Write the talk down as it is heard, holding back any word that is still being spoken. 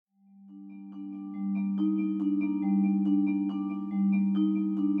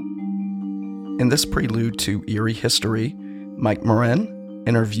In this prelude to eerie history, Mike Morin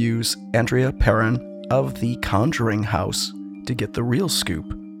interviews Andrea Perron of The Conjuring House to get the real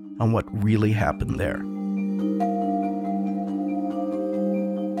scoop on what really happened there.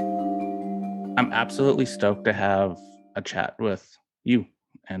 I'm absolutely stoked to have a chat with you,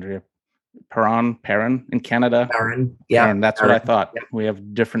 Andrea Perron in Canada. Perron, yeah. Perron, that's what I thought. Yep. We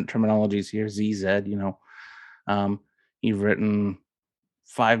have different terminologies here. ZZ, you've written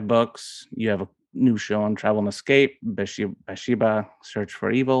 5 books. You have a new show on Travel and Escape, Bathsheba, Search for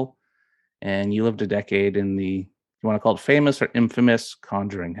Evil, and you lived a decade in the, you want to call it famous or infamous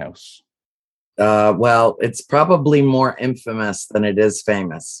Conjuring House? Well, it's probably more infamous than it is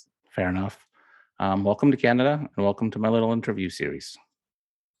famous. Fair enough. Welcome to Canada and welcome to my little interview series.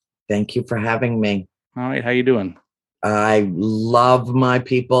 Thank you for having me. All right, how you doing? I love my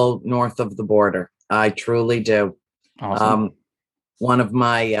people north of the border. I truly do. Awesome. One of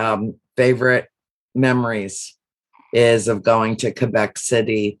my favorite memories is of going to Quebec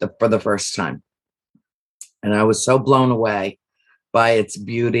City for the first time. And I was so blown away by its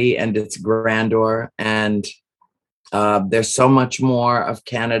beauty and its grandeur. And there's so much more of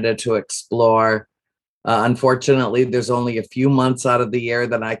Canada to explore. Unfortunately, there's only a few months out of the year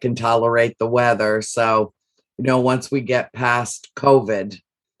that I can tolerate the weather. So, once we get past COVID,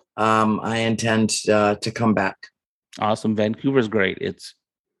 I intend to come back. Awesome. Vancouver's great. It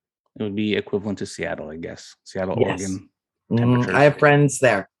would be equivalent to Seattle, I guess. Seattle, Yes. Oregon. I have friends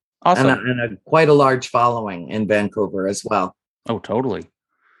there. Awesome. And quite a large following in Vancouver as well. Oh, totally.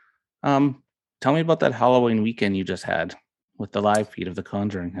 Tell me about that Halloween weekend you just had with the live feed of The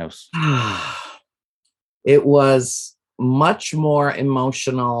Conjuring House. It was much more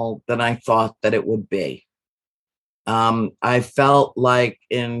emotional than I thought that it would be. I felt like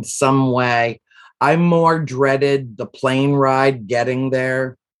in some way, I more dreaded the plane ride getting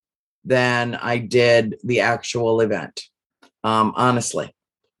there than I did the actual event. Honestly,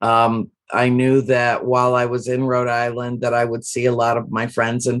 I knew that while I was in Rhode Island, that I would see a lot of my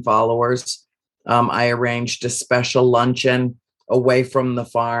friends and followers. I arranged a special luncheon away from the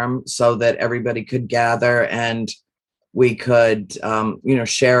farm so that everybody could gather and we could,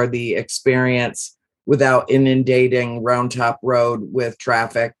 share the experience without inundating Round Top Road with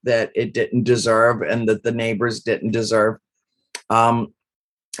traffic that it didn't deserve and that the neighbors didn't deserve. And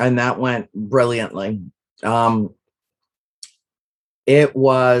that went brilliantly. It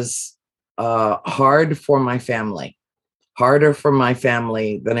was hard for my family, harder for my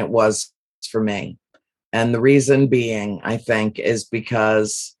family than it was for me. And the reason being, I think, is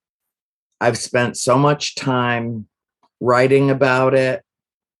because I've spent so much time writing about it,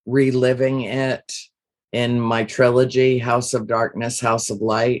 reliving it in my trilogy, House of Darkness, House of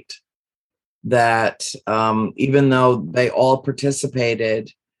Light, that even though they all participated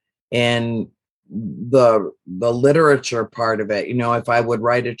in the literature part of it, if I would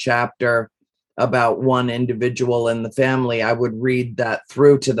write a chapter about one individual in the family, I would read that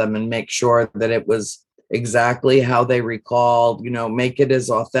through to them and make sure that it was exactly how they recalled, make it as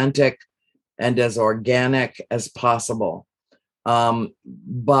authentic and as organic as possible.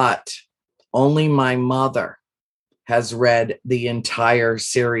 But only my mother has read the entire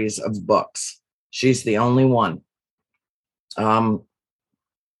series of books. She's the only one.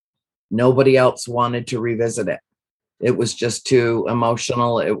 Nobody else wanted to revisit it. It was just too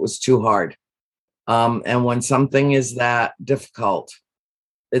emotional. It was too hard. And when something is that difficult,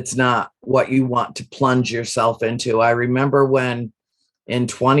 it's not what you want to plunge yourself into. I remember when in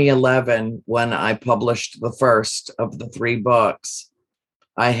 2011, when I published the first of the 3 books,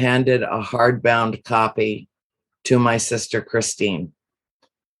 I handed a hardbound copy to my sister, Christine.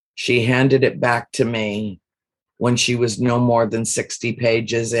 She handed it back to me when she was no more than 60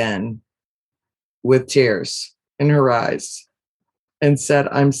 pages in, with tears in her eyes, and said,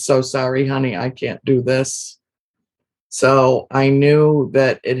 "I'm so sorry, honey, I can't do this." So I knew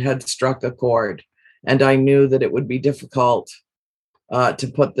that it had struck a chord, and I knew that it would be difficult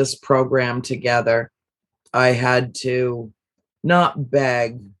to put this program together. I had to not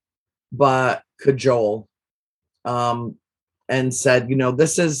beg, but cajole, and said,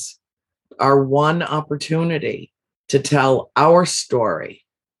 this is our one opportunity to tell our story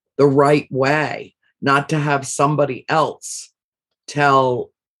the right way, not to have somebody else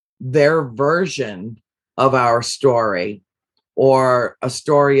tell their version of our story or a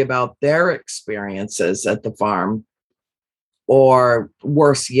story about their experiences at the farm, or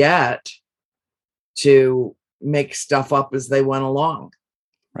worse yet, to make stuff up as they went along,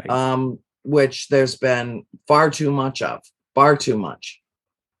 Right. Which there's been far too much.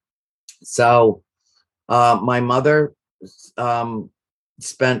 So my mother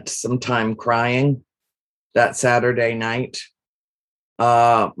spent some time crying that Saturday night.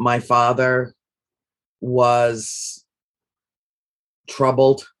 My father was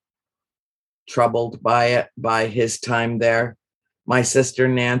troubled by it, by his time there. My sister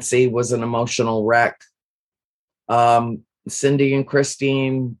Nancy was an emotional wreck. Cindy and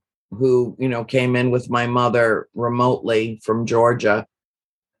Christine, who, came in with my mother remotely from Georgia,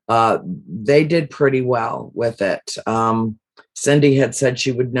 they did pretty well with it. Cindy had said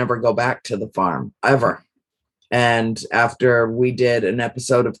she would never go back to the farm ever. And after we did an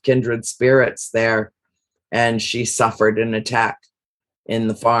episode of Kindred Spirits there, and she suffered an attack in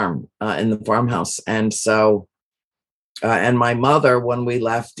the farmhouse. And so, and my mother, when we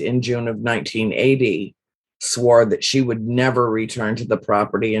left in June of 1980, swore that she would never return to the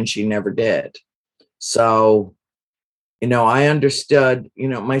property, and she never did. So, I understood,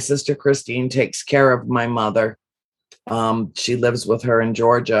 my sister Christine takes care of my mother. She lives with her in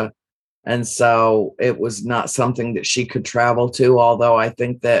Georgia. And so it was not something that she could travel to, although I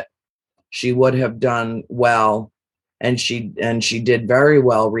think that she would have done well. And she did very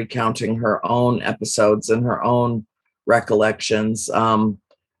well recounting her own episodes and her own recollections.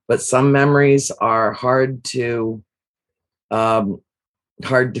 But some memories are hard to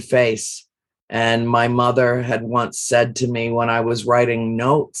face. And my mother had once said to me when I was writing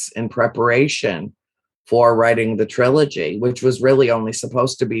notes in preparation for writing the trilogy, which was really only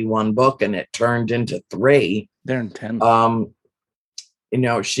supposed to be one book, and it turned into 3. They're intense.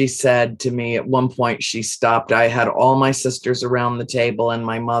 She said to me at one point, she stopped. I had all my sisters around the table and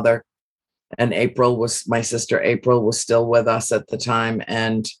my mother, and my sister April was still with us at the time.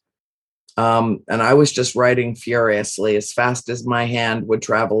 And I was just writing furiously as fast as my hand would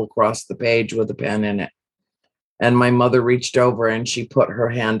travel across the page with a pen in it. And my mother reached over and she put her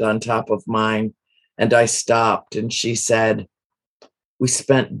hand on top of mine, and I stopped, and she said, "We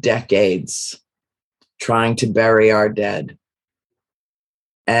spent decades trying to bury our dead.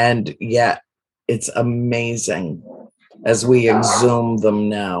 And yet it's amazing as we exhume them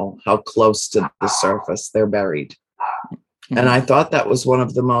now, how close to the surface they're buried." Mm-hmm. And I thought that was one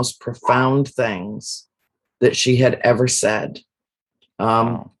of the most profound things that she had ever said.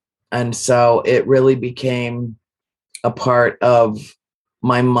 Wow. And so it really became a part of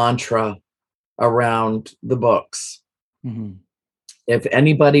my mantra around the books. Mm-hmm. If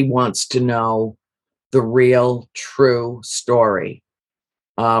anybody wants to know the real, true story,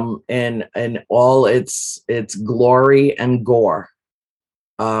 and all its glory and gore,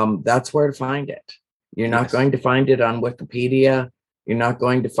 that's where to find it. You're not going to find it on Wikipedia. You're not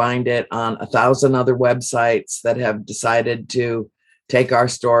going to find it on 1,000 other websites that have decided to take our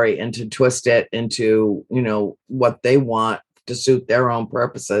story and to twist it into, what they want to suit their own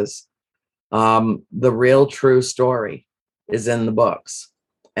purposes. The real true story is in the books,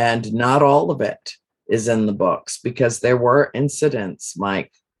 and not all of it is in the books, because there were incidents,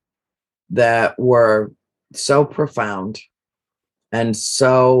 Mike, that were so profound and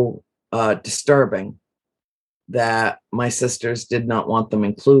so disturbing that my sisters did not want them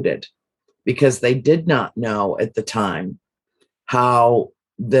included, because they did not know at the time how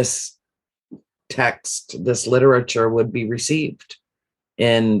this text, this literature would be received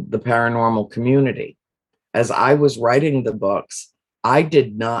in the paranormal community. As I was writing the books, I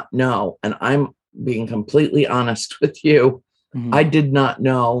did not know, and I'm being completely honest with you, mm-hmm. I did not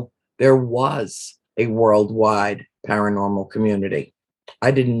know there was a worldwide paranormal community.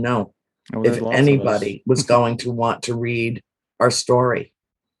 I didn't know if anybody was going to want to read our story.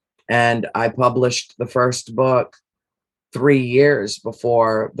 And I published the first book 3 years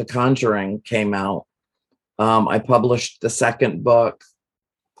before The Conjuring came out. I published the second book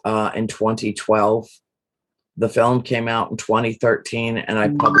in 2012. The film came out in 2013, and I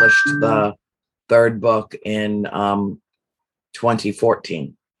published the third book in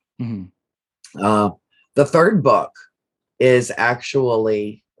 2014. Mm-hmm. The third book is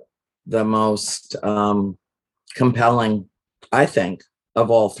actually the most compelling, I think,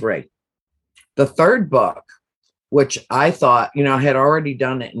 of all 3. The third book, which I thought, I had already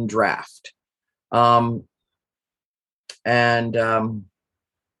done it in draft.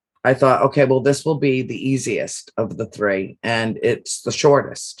 I thought, okay, well, this will be the easiest of the 3, and it's the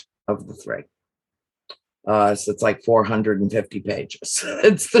shortest of the 3. So it's like 450 pages.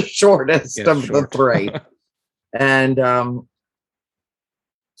 It's the shortest of the 3. And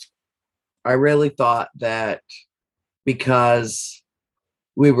I really thought that because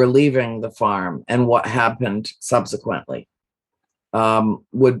we were leaving the farm and what happened subsequently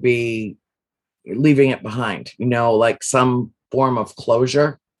would be leaving it behind, like some form of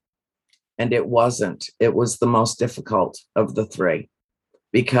closure. And it wasn't. It was the most difficult of the 3.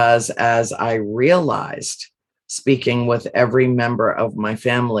 because as I realized, speaking with every member of my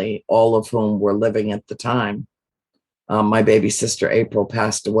family, all of whom were living at the time, my baby sister April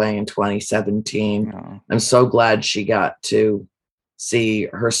passed away in 2017. Oh, I'm so glad she got to see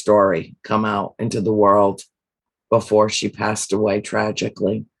her story come out into the world before she passed away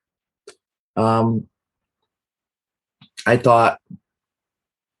tragically. I thought,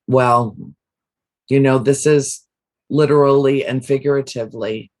 well, this is literally and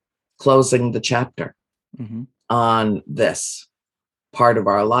figuratively closing the chapter mhm. on this part of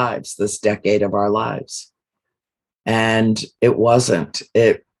our lives, this decade of our lives. And it wasn't.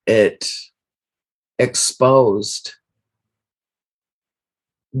 It exposed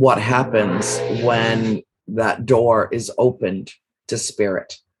what happens when that door is opened to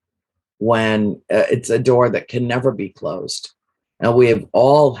spirit, when it's a door that can never be closed. And we have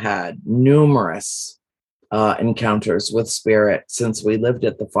all had numerous encounters with spirit since we lived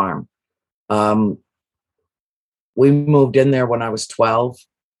at the farm. We moved in there when I was 12.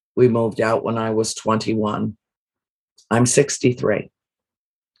 We moved out when I was 21. I'm 63.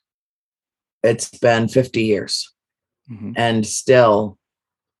 It's been 50 years. Mhm. And still,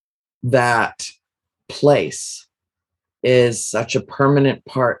 that place is such a permanent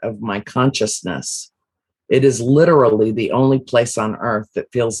part of my consciousness. It is literally the only place on earth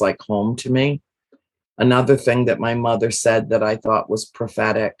that feels like home to me. Another thing that my mother said that I thought was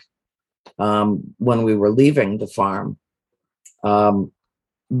prophetic when we were leaving the farm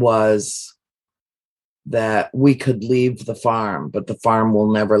was that we could leave the farm, but the farm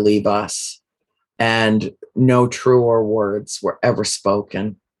will never leave us. And no truer words were ever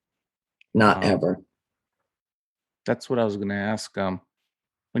spoken. Not Wow. ever. That's what I was gonna ask.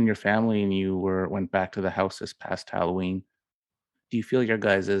 When your family and you went back to the house this past Halloween, do you feel your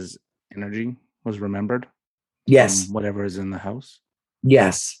guys' energy was remembered from Yes, whatever is in the house?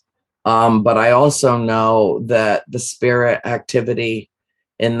 yes. But I also know that the spirit activity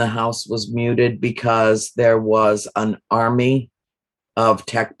in the house was muted because there was an army of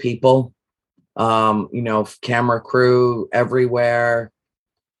tech people, camera crew everywhere,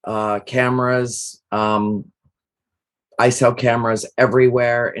 cameras, ISO cameras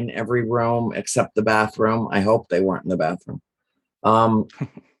everywhere in every room except the bathroom. I hope they weren't in the bathroom.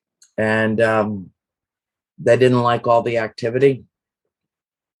 And they didn't like all the activity.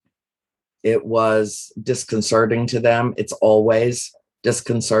 It was disconcerting to them. It's always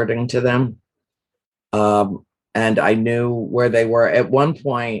disconcerting to them. And I knew where they were. At one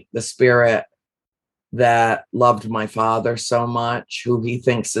point, the spirit that loved my father so much, who he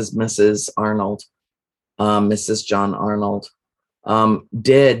thinks is Mrs. Arnold, Mrs. John Arnold,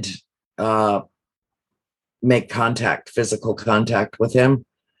 did make contact, physical contact with him,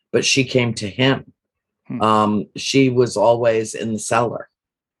 but she came to him. She was always in the cellar.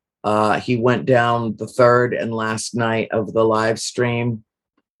 He went down the third and last night of the live stream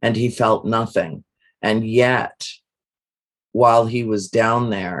and he felt nothing. And yet, while he was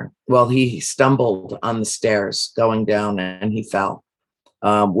down there, he stumbled on the stairs going down and he fell,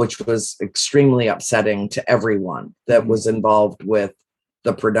 which was extremely upsetting to everyone that was involved with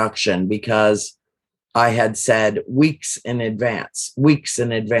the production, because I had said weeks in advance,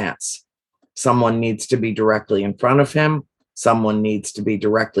 someone needs to be directly in front of him. Someone needs to be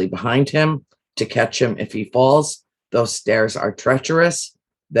directly behind him to catch him if he falls. Those stairs are treacherous.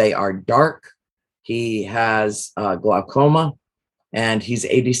 They are dark. He has glaucoma and he's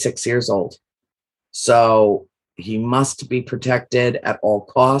 86 years old. So he must be protected at all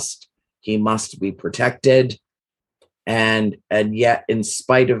costs. He must be protected. And yet, in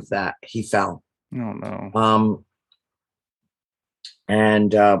spite of that, he fell. Oh no.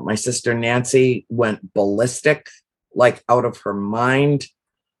 And my sister Nancy went ballistic, like out of her mind.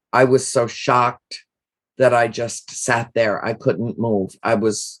 I was so shocked that I just sat there. I couldn't move. I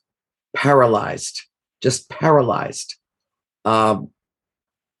was paralyzed, just paralyzed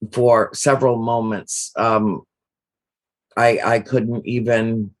for several moments. I couldn't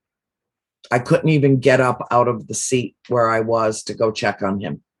even get up out of the seat where I was to go check on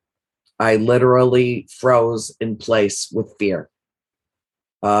him. I literally froze in place with fear.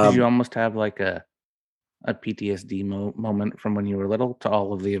 Did you almost have like a PTSD moment from when you were little to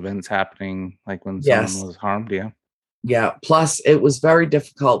all of the events happening, like when Yes. someone was harmed? Yeah. Yeah. Plus, it was very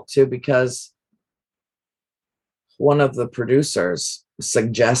difficult too, because one of the producers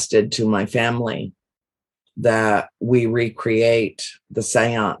suggested to my family that we recreate the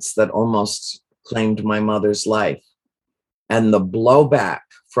seance that almost claimed my mother's life. And the blowback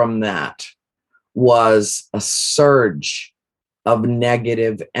from that was a surge of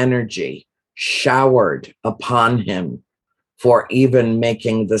negative energy showered upon him for even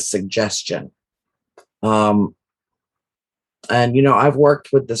making the suggestion. And, I've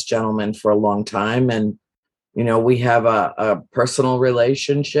worked with this gentleman for a long time, and, we have a personal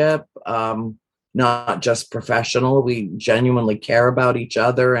relationship, not just professional. We genuinely care about each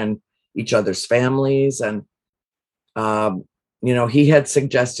other and each other's families. And, he had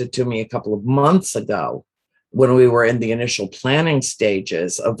suggested to me a couple of months ago, when we were in the initial planning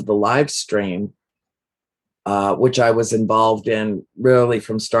stages of the live stream, which I was involved in really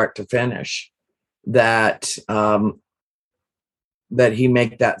from start to finish, that he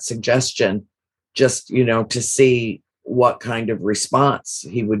make that suggestion just, to see what kind of response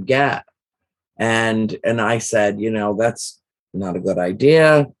he would get. And I said, that's not a good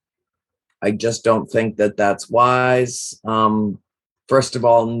idea. I just don't think that that's wise. First of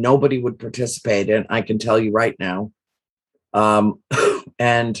all, nobody would participate, and I can tell you right now.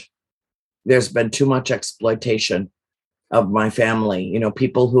 And there's been too much exploitation of my family.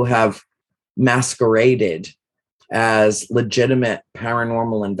 People who have masqueraded as legitimate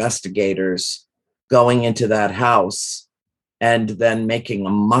paranormal investigators going into that house and then making a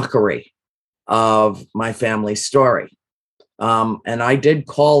mockery of my family story. And I did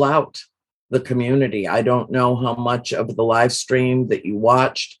call out the community. I don't know how much of the live stream that you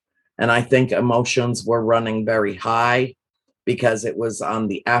watched, and I think emotions were running very high because it was on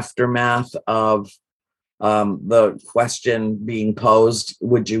the aftermath of the question being posed,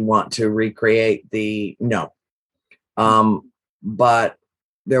 would you want to recreate the no? But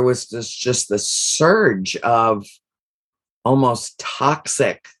there was just this surge of almost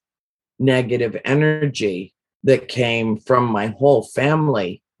toxic negative energy that came from my whole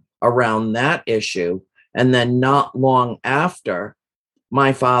family around that issue. And then not long after,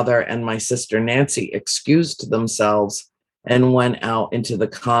 my father and my sister Nancy excused themselves and went out into the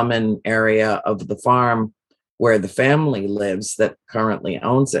common area of the farm where the family lives that currently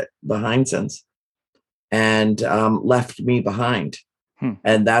owns it, the Heinzens, and left me behind.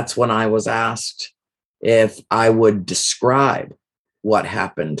 And that's when I was asked if I would describe what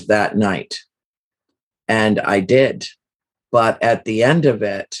happened that night. And I did. But at the end of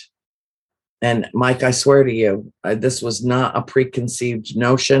it, and Mike, I swear to you, this was not a preconceived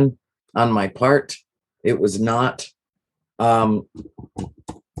notion on my part. It was not. But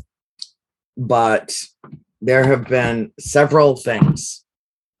there have been several things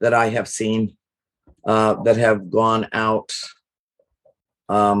that I have seen that have gone out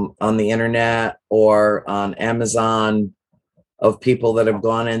on the internet or on Amazon, of people that have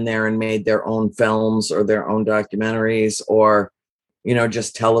gone in there and made their own films or their own documentaries, or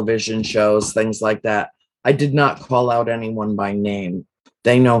just television shows, things like that. I did not call out anyone by name.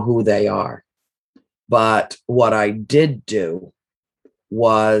 They know who they are. But what I did do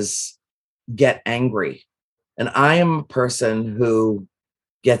was get angry. And I am a person who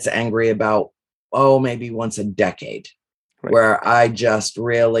gets angry about, maybe once a decade, right, where I just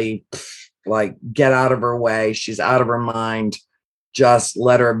really get out of her way. She's out of her mind. Just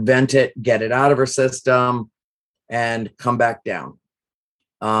let her vent it, get it out of her system, and come back down.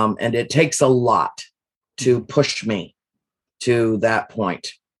 And it takes a lot to push me to that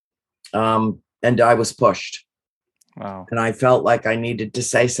point. And I was pushed. Wow. And I felt like I needed to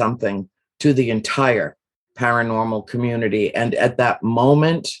say something to the entire paranormal community. And at that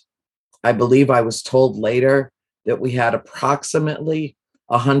moment, I believe I was told later that we had approximately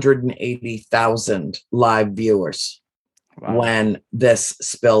 180,000 live viewers. Wow. When this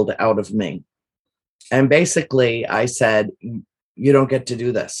spilled out of me. And basically I said, you don't get to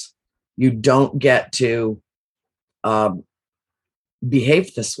do this. You don't get to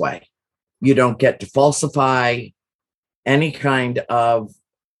behave this way. You don't get to falsify any kind of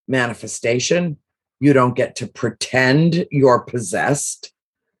manifestation. You don't get to pretend you're possessed.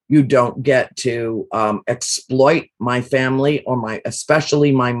 You don't get to exploit my family or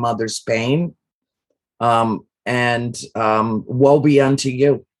especially my mother's pain. And woe be unto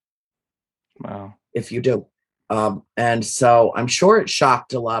you. Wow. If you do. And so I'm sure it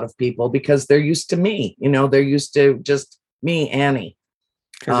shocked a lot of people because they're used to me, they're used to just me, Annie.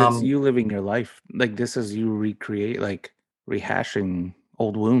 Because it's you living your life. Like, this is you rehashing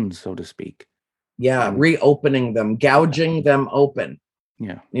old wounds, so to speak. Yeah. Reopening them, gouging them open.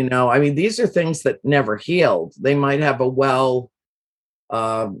 Yeah. These are things that never healed. They might have a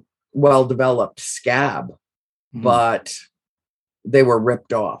well-developed scab, but they were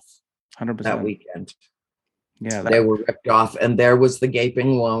ripped off 100% that weekend. Yeah, they were ripped off, and there was the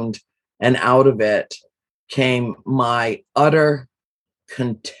gaping wound, and out of it came my utter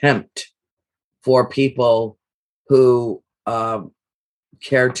contempt for people who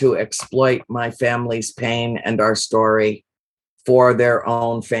care to exploit my family's pain and our story for their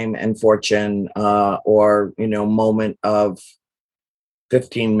own fame and fortune, or, moment of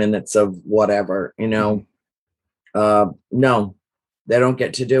 15 minutes of whatever, no, they don't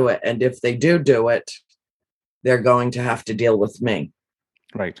get to do it. And if they do it, they're going to have to deal with me.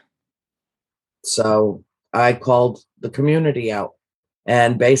 Right. So I called the community out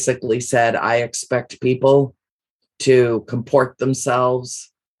and basically said, I expect people to comport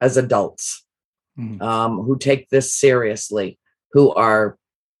themselves as adults, who take this seriously, who are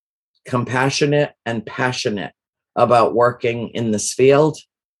compassionate and passionate about working in this field,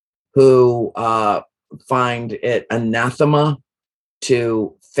 who find it anathema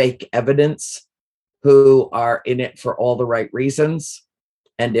to fake evidence, who are in it for all the right reasons.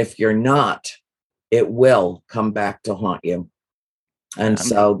 And if you're not, it will come back to haunt you. And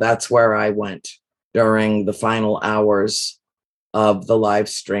so that's where I went during the final hours of the live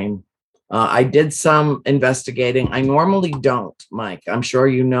stream. I did some investigating. I normally don't, Mike. I'm sure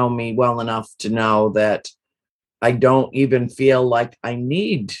you know me well enough to know that I don't even feel like I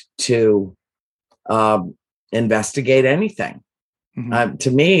need to investigate anything.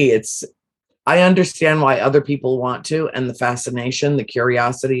 To me, I understand why other people want to, and the fascination, the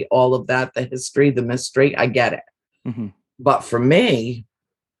curiosity, all of that, the history, the mystery, I get it. But for me,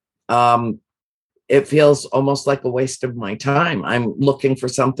 it feels almost like a waste of my time. I'm looking for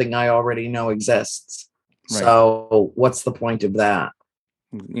something I already know exists. Right. So what's the point of that?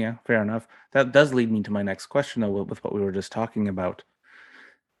 Yeah, fair enough. That does lead me to my next question, though, with what we were just talking about.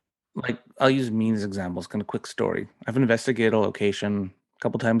 Like, I'll use me as examples, kind of quick story. I've investigated a location a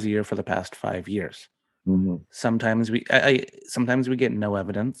couple times a year for the past 5 years. Sometimes sometimes we get no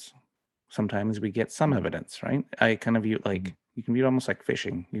evidence. Sometimes we get some evidence, right? I kind of view it like, you can view it almost like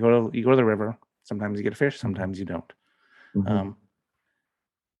fishing. You go to the river. Sometimes you get a fish. Sometimes you don't.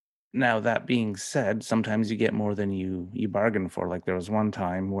 Now, that being said, sometimes you get more than you bargain for. Like, there was one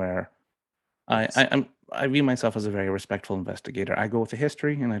time where I view myself as a very respectful investigator. I go with the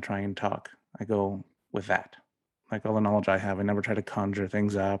history and I try and talk. I go with that. Like, all the knowledge I have, I never try to conjure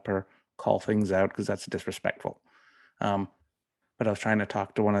things up or call things out, because that's disrespectful. But I was trying to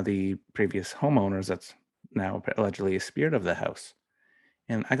talk to one of the previous homeowners that's now allegedly a spirit of the house.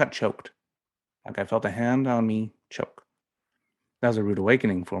 And I got choked. Like, I felt a hand on me choke. That was a rude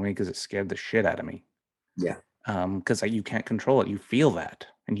awakening for me, because it scared the shit out of me. Yeah. Because you can't control it. You feel that,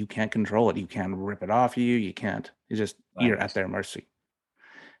 and you can't control it. You can't rip it off you. You can't. It's just, you're at their mercy.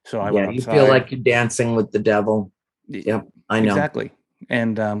 So I went outside. You feel like you're dancing with the devil. Yep, I know. Exactly.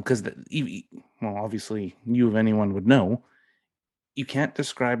 And because, obviously, you, if anyone, would know, you can't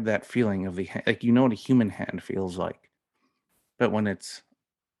describe that feeling of the hand. Like, what a human hand feels like. But when it's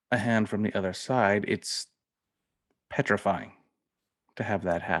a hand from the other side, it's petrifying to have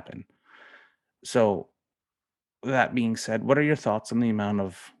that happen. So, that being said, what are your thoughts on the amount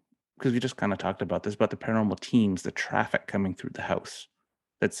of, because we just kind of talked about this, about the paranormal teams, the traffic coming through the house,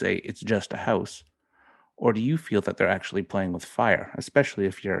 that say it's just a house? Or do you feel that they're actually playing with fire, especially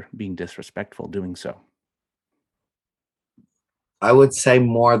if you're being disrespectful doing so? I would say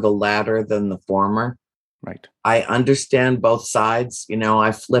more the latter than the former. Right. I understand both sides.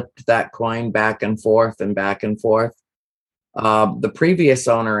 I flipped that coin back and forth and back and forth. The previous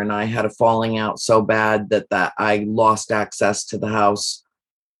owner and I had a falling out so bad that I lost access to the house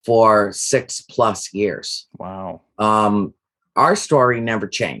for 6+ years. Wow. Our story never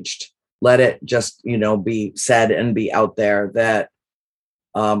changed. Let it just, be said and be out there that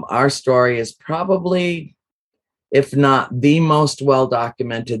our story is probably, if not the most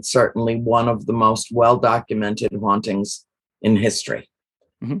well-documented, certainly one of the most well-documented hauntings in history.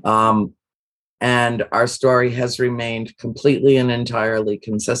 And our story has remained completely and entirely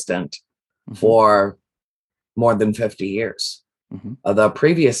consistent for more than 50 years. The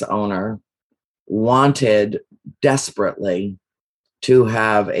previous owner wanted desperately to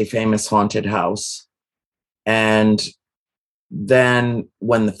have a famous haunted house. And then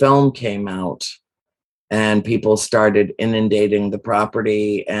when the film came out and people started inundating the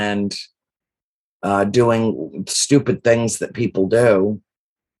property and doing stupid things that people do,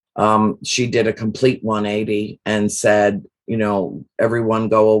 she did a complete 180 and said, everyone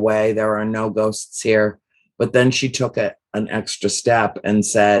go away. There are no ghosts here. But then she took an extra step and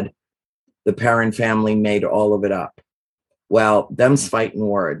said, the Perron family made all of it up. Well, them's fighting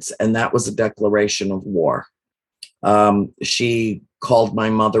words. And that was a declaration of war. She called my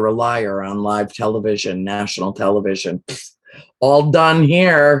mother a liar on live television, national television. All done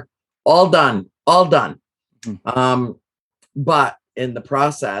here. All done. But in the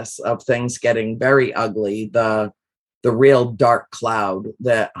process of things getting very ugly, the real dark cloud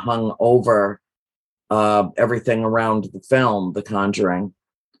that hung over everything around the film, The Conjuring,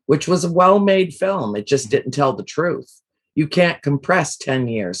 which was a well-made film. It just didn't tell the truth. You can't compress 10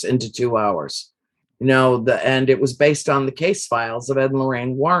 years into 2 hours. And it was based on the case files of Ed and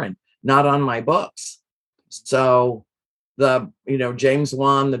Lorraine Warren, not on my books. So James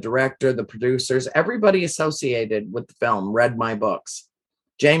Wan, the director, the producers, everybody associated with the film read my books.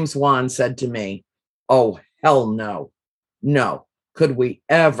 James Wan said to me, "Oh, hell no. No. Could we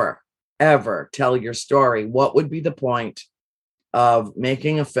ever tell your story? What would be the point of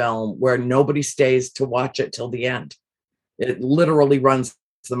making a film where nobody stays to watch it till the end? It literally runs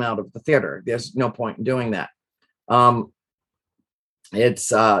them out of the theater. There's no point in doing that."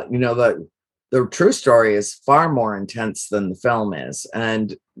 The true story is far more intense than the film is,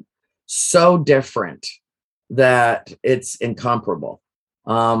 and so different that it's incomparable.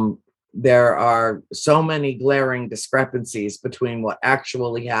 There are so many glaring discrepancies between what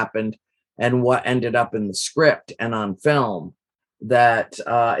actually happened and what ended up in the script and on film that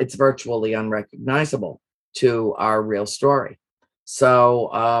it's virtually unrecognizable to our real story. So,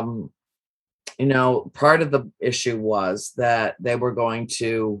 part of the issue was that they were going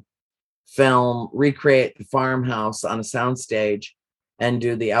to recreate the farmhouse on a soundstage and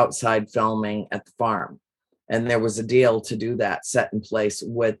do the outside filming at the farm. And there was a deal to do that set in place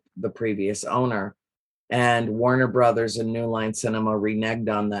with the previous owner. And Warner Brothers and New Line Cinema reneged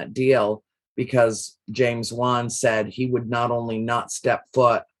on that deal because James Wan said he would not only not step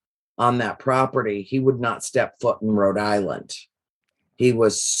foot on that property, he would not step foot in Rhode Island. He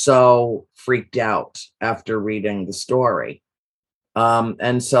was so freaked out after reading the story.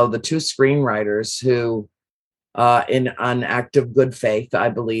 And so the two screenwriters who, in an act of good faith, I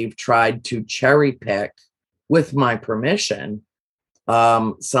believe, tried to cherry pick, with my permission,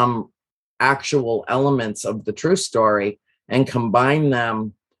 some actual elements of the true story and combine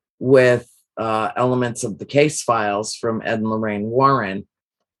them with elements of the case files from Ed and Lorraine Warren.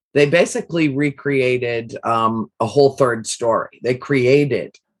 They basically recreated a whole third story. They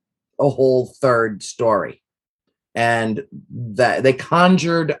created a whole third story, and that they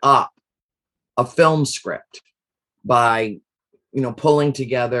conjured up a film script by, pulling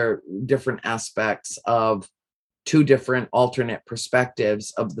together different aspects of two different alternate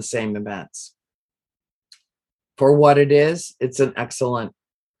perspectives of the same events. For what it is, it's an excellent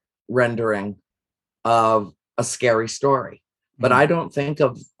rendering of a scary story. But I don't think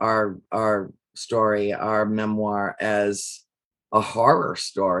of our story, our memoir, as a horror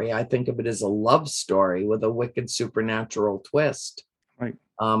story. I think of it as a love story with a wicked supernatural twist. Right.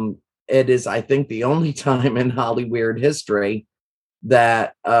 It is, I think, the only time in Hollywood history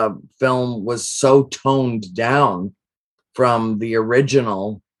that a film was so toned down from the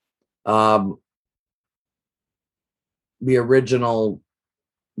original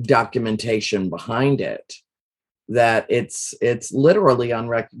documentation behind it, that it's literally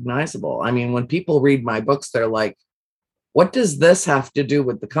unrecognizable. I mean, when people read my books, they're like, "What does this have to do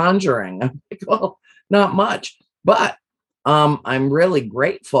with The Conjuring?" I'm like, well, not much. But I'm really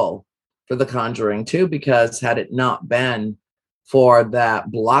grateful for The Conjuring too, because had it not been for that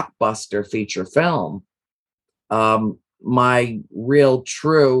blockbuster feature film, my real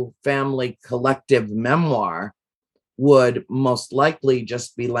true family collective memoir would most likely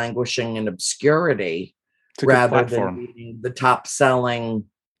just be languishing in obscurity rather than being the top selling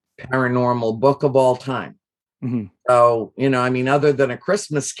paranormal book of all time. Mm-hmm. So, other than A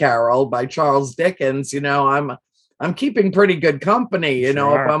Christmas Carol by Charles Dickens, I'm keeping pretty good company, if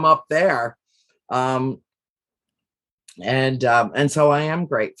I'm up there. And so I am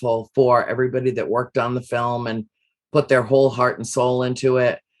grateful for everybody that worked on the film and put their whole heart and soul into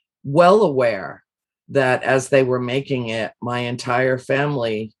it, well aware that as they were making it, my entire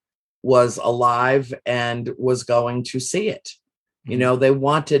family was alive and was going to see it. Mm-hmm. They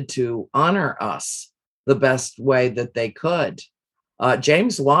wanted to honor us the best way that they could.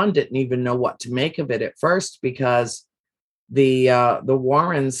 James Wan didn't even know what to make of it at first, because the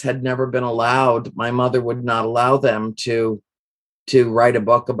Warrens had never been allowed. My mother would not allow them to write a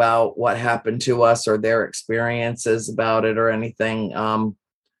book about what happened to us or their experiences about it or anything.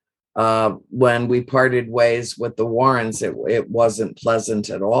 When we parted ways with the Warrens, it wasn't pleasant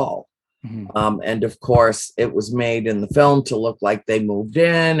at all. Mm-hmm. And of course, it was made in the film to look like they moved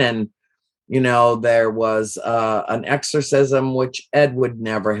in, and there was an exorcism, which Ed would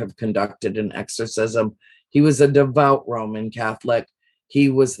never have conducted an exorcism. He was a devout Roman Catholic. He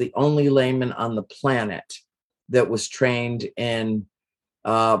was the only layman on the planet that was trained in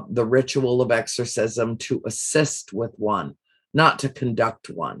the ritual of exorcism to assist with one, not to conduct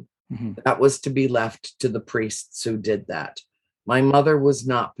one. Mm-hmm. That was to be left to the priests who did that. My mother was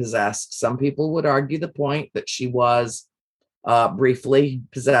not possessed. Some people would argue the point that she was briefly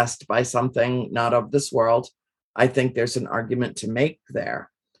possessed by something not of this world. I think there's an argument to make there.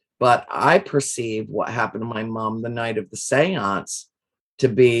 But I perceive what happened to my mom the night of the seance to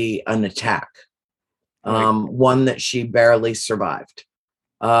be an attack, Right. one that she barely survived.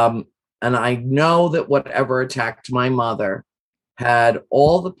 And I know that whatever attacked my mother had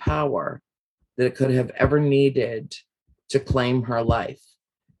all the power that it could have ever needed to claim her life.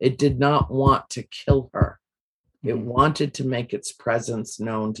 It did not want to kill her. It Mhm. wanted to make its presence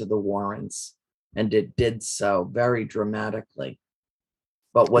known to the Warrens, and it did so very dramatically.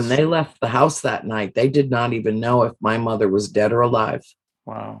 But when they left the house that night, they did not even know if my mother was dead or alive.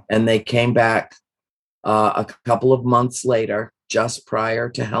 Wow. And they came back a couple of months later, just prior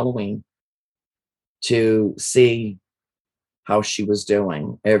to Halloween, to see how she was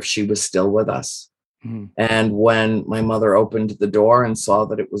doing, if she was still with us. Mhm. And when my mother opened the door and saw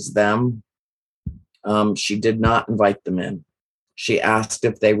that it was them, she did not invite them in. She asked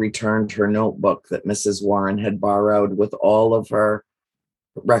if they returned her notebook that Mrs. Warren had borrowed with all of her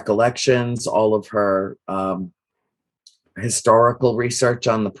recollections, all of her historical research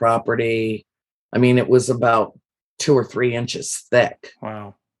on the property. I mean, it was about 2 or 3 inches thick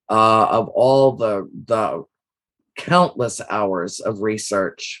Wow. of all the countless hours of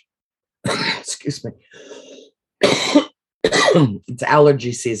research. Excuse me. It's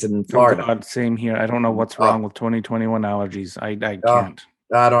allergy season in Oh Florida. God, same here. I don't know what's Oh. wrong with 2021 allergies. I Oh. can't.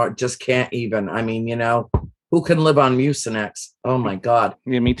 I don't just can't even. I mean, who can live on Mucinex? Oh my God.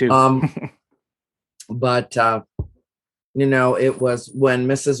 Yeah, me too. But it was when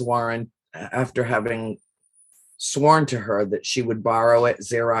Mrs. Warren, after having sworn to her that she would borrow it,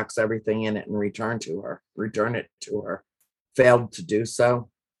 Xerox everything in it, and return it to her, failed to do so.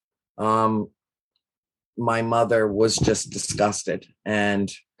 My mother was just disgusted,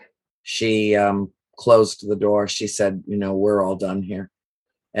 and she closed the door. She said, we're all done here.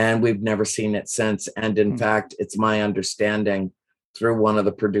 And we've never seen it since. And in fact, it's my understanding through one of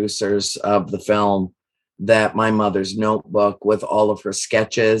the producers of the film that my mother's notebook with all of her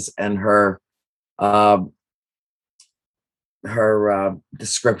sketches and her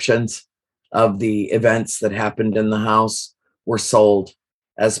descriptions of the events that happened in the house were sold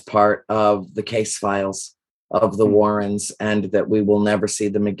as part of the case files of the Warrens, and that we will never see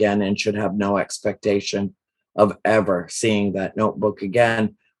them again and should have no expectation of ever seeing that notebook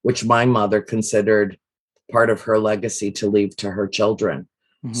again, which my mother considered part of her legacy to leave to her children.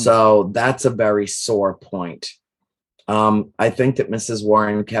 Mhm. So that's a very sore point. I think that Mrs.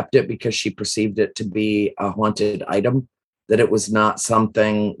 Warren kept it because she perceived it to be a haunted item, that it was not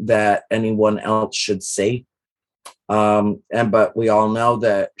something that anyone else should see. But we all know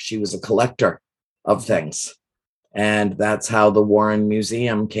that she was a collector of things. And that's how the Warren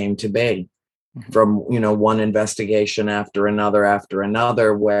Museum came to be, from, one investigation after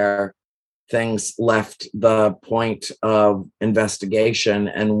another, where things left the point of investigation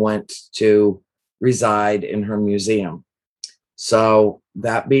and went to reside in her museum. So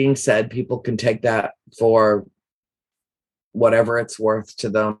that being said, people can take that for whatever it's worth to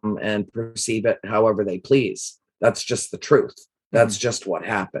them and perceive it however they please. That's just the truth. That's just what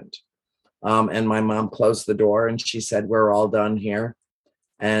happened. And my mom closed the door and she said, we're all done here,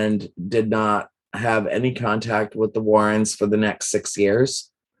 and did not have any contact with the Warrens for the next 6 years,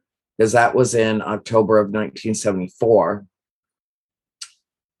 because that was in October of 1974.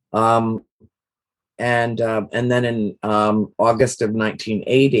 And then in August of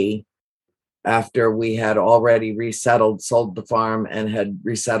 1980, after we had already sold the farm and had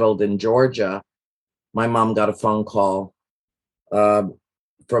resettled in Georgia, my mom got a phone call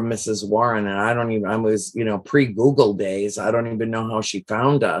from Mrs. Warren. And I was, pre-Google days. I don't even know how she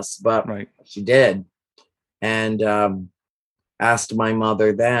found us, but Right. she did. And asked my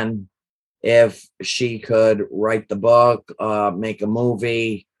mother then if she could write the book, make a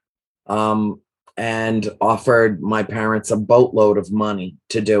movie, and offered my parents a boatload of money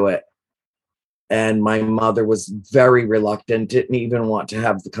to do it. And my mother was very reluctant, didn't even want to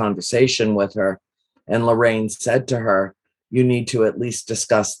have the conversation with her. And Lorraine said to her, you need to at least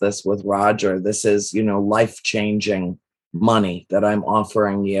discuss this with Roger. This is, life-changing money that I'm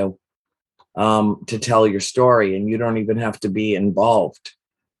offering you to tell your story, and you don't even have to be involved.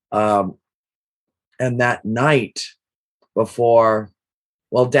 And that night before,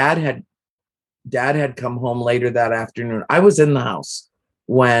 well, dad had come home later that afternoon. I was in the house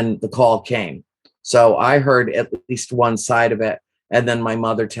when the call came. So I heard at least one side of it, and then my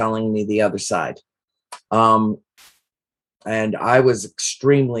mother telling me the other side. And I was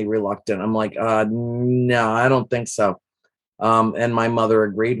extremely reluctant. I'm like, no, I don't think so. And my mother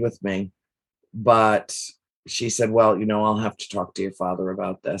agreed with me, but she said, well, I'll have to talk to your father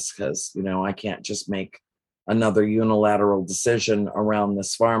about this because, I can't just make another unilateral decision around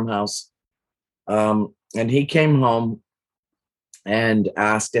this farmhouse. And he came home and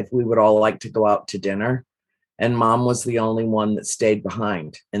asked if we would all like to go out to dinner. And mom was the only one that stayed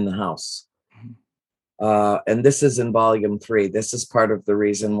behind in the house. And this is in volume 3. This is part of the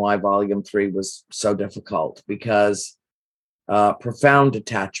reason why volume 3 was so difficult, because profound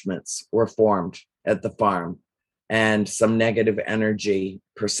attachments were formed at the farm and some negative energy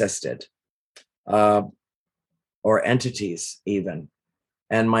persisted, or entities even.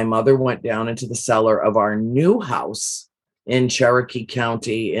 And my mother went down into the cellar of our new house in Cherokee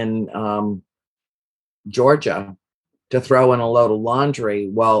County in Georgia to throw in a load of laundry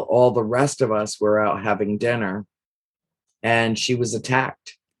while all the rest of us were out having dinner. And she was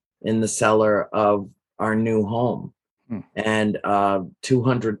attacked in the cellar of our new home. And a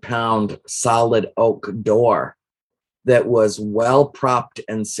 200-pound solid oak door that was well propped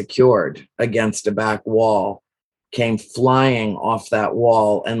and secured against a back wall came flying off that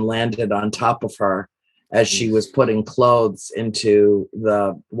wall and landed on top of her as she was putting clothes into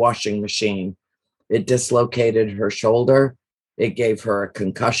the washing machine. It dislocated her shoulder. It gave her a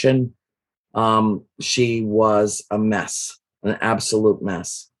concussion. She was a mess, an absolute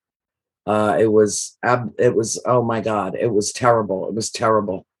mess. It was, oh my God, it was terrible. It was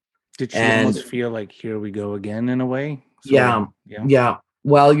terrible. Did she almost feel like, here we go again in a way? Yeah.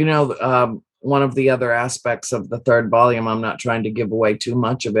 Well, one of the other aspects of the third volume, I'm not trying to give away too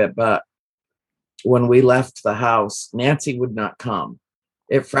much of it, but when we left the house, Nancy would not come.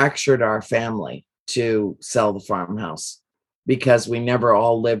 It fractured our family to sell the farmhouse because we never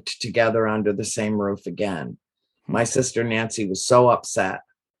all lived together under the same roof again. My sister Nancy was so upset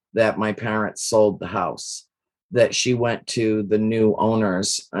that my parents sold the house that she went to the new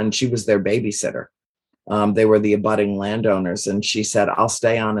owners, and she was their babysitter. They were the abutting landowners, and she said, I'll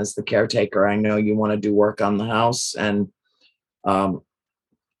stay on as the caretaker. I know you want to do work on the house. And,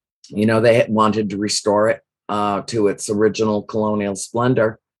 they had wanted to restore it to its original colonial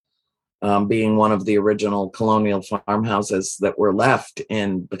splendor, being one of the original colonial farmhouses that were left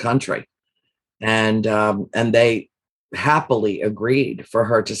in the country. And they happily agreed for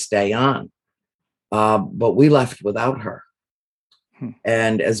her to stay on. But we left without her.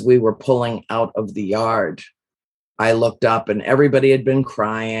 And as we were pulling out of the yard, I looked up and everybody had been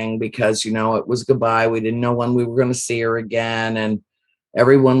crying because, it was goodbye. We didn't know when we were going to see her again. And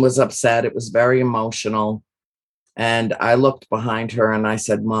everyone was upset. It was very emotional. And I looked behind her and I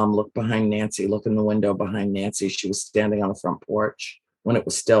said, Mom, look behind Nancy. Look in the window behind Nancy. She was standing on the front porch when it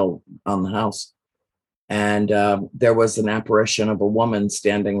was still on the house. And there was an apparition of a woman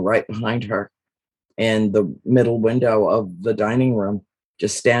standing right behind her in the middle window of the dining room,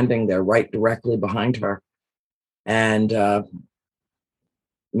 just standing there right directly behind her. And,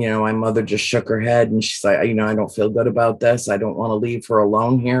 my mother just shook her head and she's like, I don't feel good about this. I don't want to leave her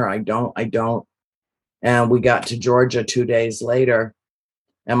alone here. I don't. And we got to Georgia 2 days later,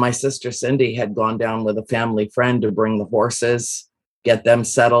 and my sister Cindy had gone down with a family friend to bring the horses, get them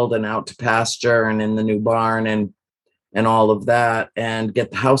settled and out to pasture and in the new barn and all of that, and get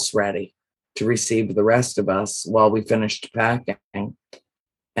the house ready to receive the rest of us while we finished packing.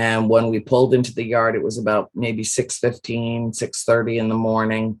 And when we pulled into the yard, it was about maybe 6:15, 6:30 in the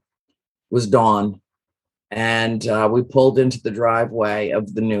morning. It was dawn. And we pulled into the driveway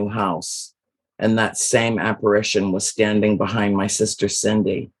of the new house. And that same apparition was standing behind my sister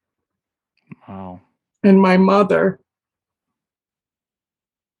Cindy. Wow. And my mother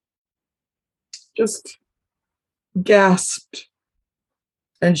just gasped.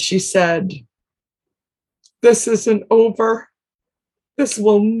 And she said, this isn't over. This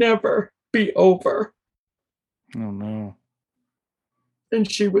will never be over. Oh, no. And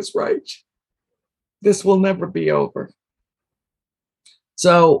she was right. This will never be over.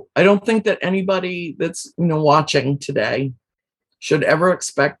 So I don't think that anybody that's, watching today should ever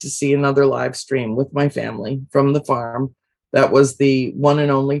expect to see another live stream with my family from the farm. That was the one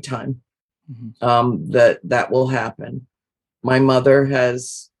and only time that will happen. My mother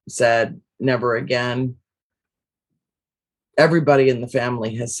has said never again. Everybody in the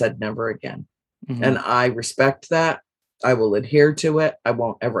family has said never again. And I respect that. I will adhere to it. I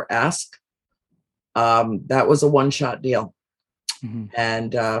won't ever ask. That was a one-shot deal.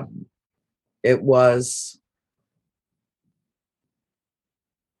 And it was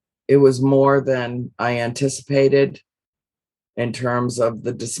more than I anticipated in terms of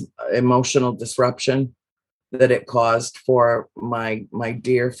the emotional disruption that it caused for my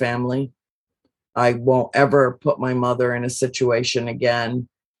dear family. I won't ever put my mother in a situation again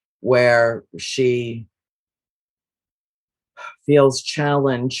where she feels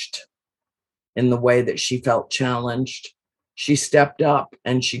challenged in the way that she felt challenged. She stepped up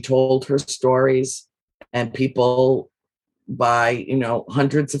and she told her stories, and people, by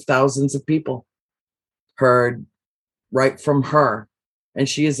hundreds of thousands of people, heard right from her. And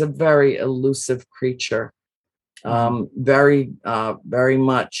she is a very elusive creature, very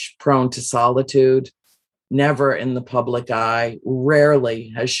much prone to solitude, never in the public eye. Rarely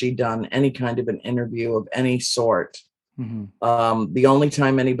has she done any kind of an interview of any sort. The only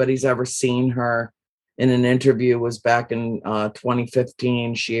time anybody's ever seen her in an interview was back in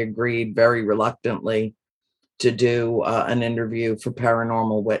 2015. She agreed very reluctantly to do an interview for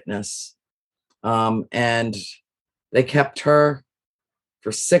Paranormal Witness. And they kept her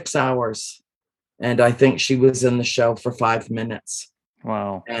for 6 hours. And I think she was in the show for 5 minutes.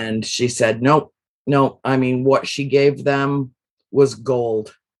 Wow. And she said, nope. I mean, what she gave them was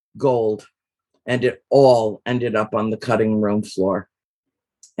gold. And it all ended up on the cutting room floor.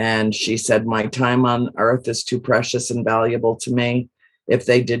 And she said, my time on earth is too precious and valuable to me. If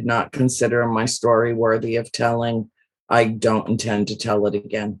they did not consider my story worthy of telling, I don't intend to tell it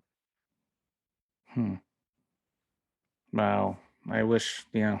again. Wow. I wish,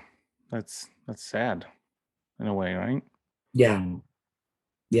 that's sad in a way, right? Yeah.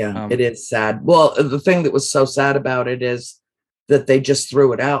 It is sad. Well, the thing that was so sad about it is that they just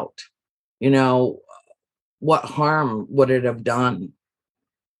threw it out. What harm would it have done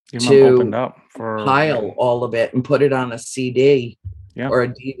Your mom opened to up for pile all of it and put it on a CD Yeah. or a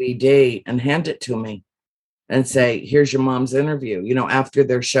DVD and hand it to me and say, here's your mom's interview, after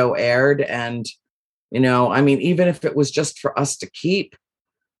their show aired. And, I mean, even if it was just for us to keep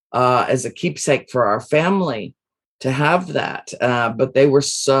as a keepsake for our family to have that. But they were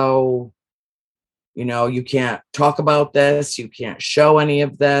so, you can't talk about this. You can't show any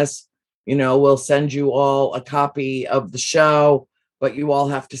of this. We'll send you all a copy of the show, but you all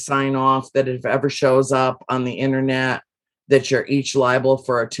have to sign off that if it ever shows up on the internet, that you're each liable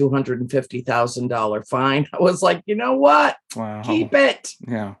for a $250,000 fine. I was like, you know what? Wow. Keep it.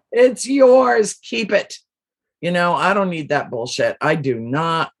 Yeah. It's yours. Keep it. I don't need that bullshit. I do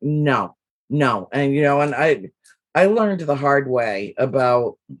not. No. And, and I learned the hard way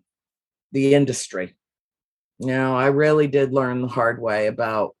about the industry. I really did learn the hard way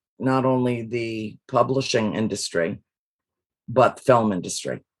about not only the publishing industry, but the film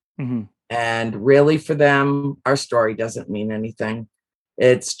industry. And really for them, our story doesn't mean anything.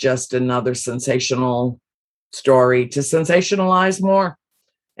 It's just another sensational story to sensationalize more.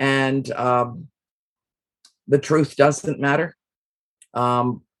 And the truth doesn't matter.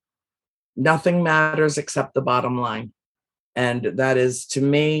 Nothing matters except the bottom line. And that is, to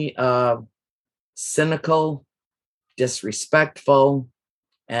me, cynical, disrespectful,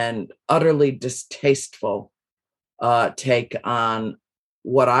 and utterly distasteful take on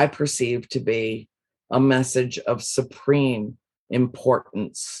what I perceive to be a message of supreme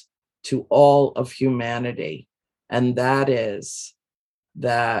importance to all of humanity. And that is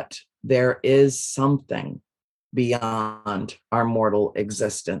that there is something beyond our mortal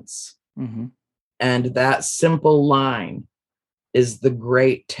existence. And that simple line is the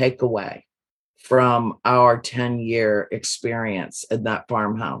great takeaway from our 10-year experience in that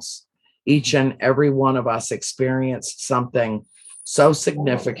farmhouse. Each and every one of us experienced something so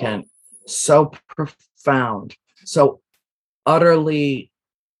significant, so profound, so utterly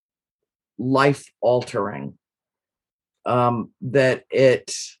life-altering, that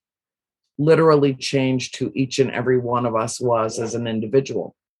it literally changed who each and every one of us was as an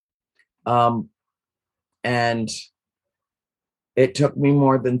individual. And it took me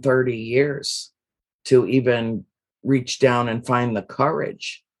more than 30 years to even reach down and find the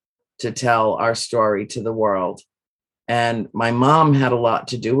courage to tell our story to the world. And my mom had a lot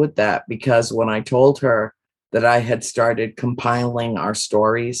to do with that, because when I told her that I had started compiling our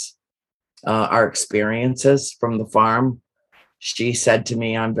stories, our experiences from the farm, she said to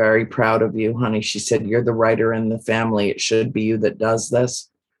me, I'm very proud of you, honey. She said, you're the writer in the family. It should be you that does this.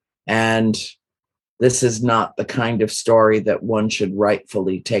 And this is not the kind of story that one should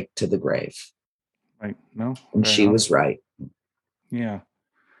rightfully take to the grave. Right. No. And she was right. Yeah.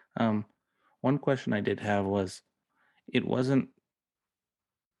 One question I did have was, it wasn't,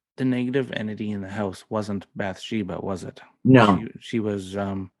 the negative entity in the house wasn't Bathsheba, was it? No. She was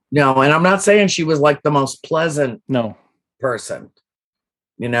no, and I'm not saying she was like the most pleasant person.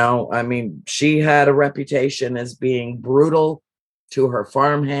 I mean, she had a reputation as being brutal to her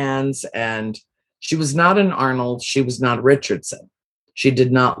farmhands, and she was not an Arnold. She was not Richardson. She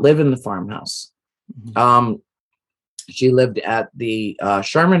did not live in the farmhouse. Um, she lived at the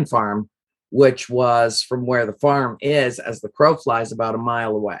Sherman farm, which was from where the farm is, as the crow flies, about a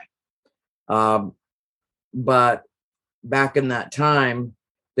mile away. But back in that time,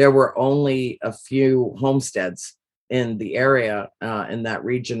 there were only a few homesteads in the area, in that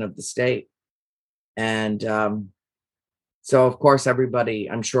region of the state. And so, of course, everybody,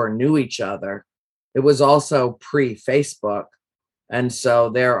 I'm sure, knew each other. It was also pre-Facebook. And so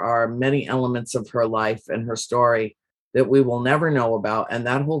there are many elements of her life and her story that we will never know about. And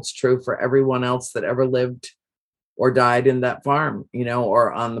that holds true for everyone else that ever lived or died in that farm,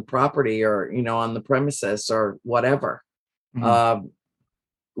 or on the property, or, on the premises, or whatever.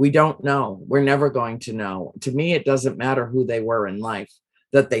 We don't know. We're never going to know. To me, it doesn't matter who they were in life.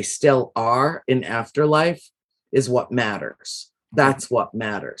 That they still are in afterlife is what matters. That's what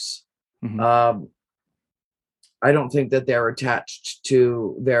matters. I don't think that they're attached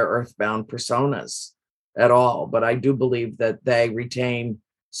to their earthbound personas at all, but I do believe that they retain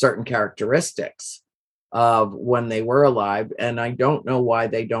certain characteristics of when they were alive. And I don't know why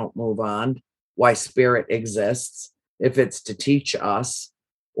they don't move on, why spirit exists, if it's to teach us,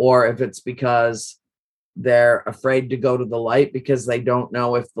 or if it's because they're afraid to go to the light because they don't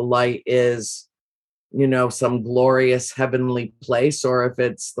know if the light is, some glorious heavenly place, or if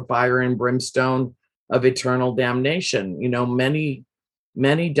it's the fire and brimstone of eternal damnation.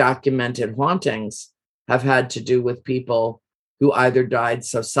 Many documented hauntings have had to do with people who either died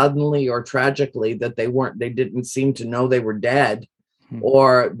so suddenly or tragically that they didn't seem to know they were dead,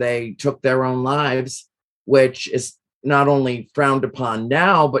 or they took their own lives, which is not only frowned upon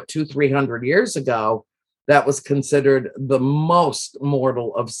now, but 200-300 years ago, that was considered the most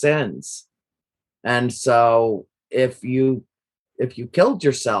mortal of sins. And so if you killed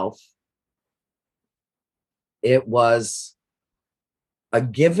yourself, it was a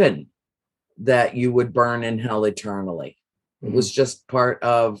given that you would burn in hell eternally. It was just part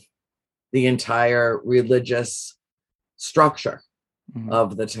of the entire religious structure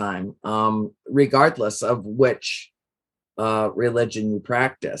of the time, regardless of which religion you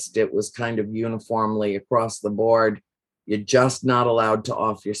practiced. It was kind of uniformly across the board. You're just not allowed to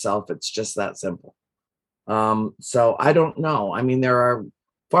off yourself. It's just that simple. So I don't know. I mean, there are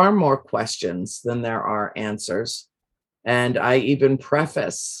far more questions than there are answers. And I even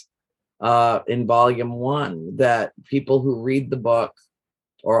preface in volume 1 that people who read the book,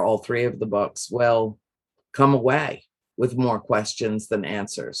 or all 3 of the books, will come away with more questions than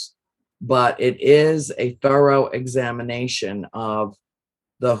answers. But it is a thorough examination of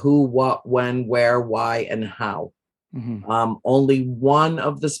the who, what, when, where, why, and how. Only one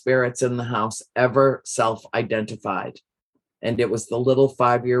of the spirits in the house ever self-identified. And it was the little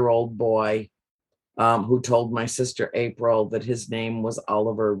 5-year-old boy who told my sister April that his name was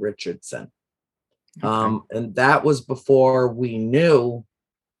Oliver Richardson. And that was before we knew.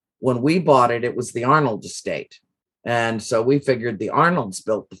 When we bought it, it was the Arnold estate. And so we figured the Arnolds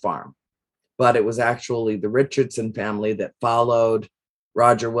built the farm. But it was actually the Richardson family that followed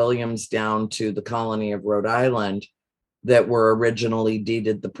Roger Williams down to the colony of Rhode Island that were originally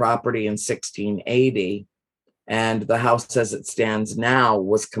deeded the property in 1680. And the house as it stands now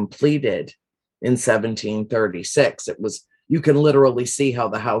was completed in 1736. You can literally see how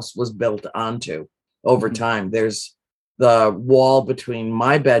the house was built onto over time. There's the wall between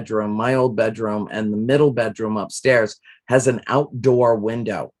my bedroom, my old bedroom, and the middle bedroom upstairs has an outdoor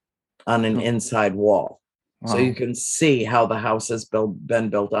window on an inside wall. Wow. So you can see how the house has been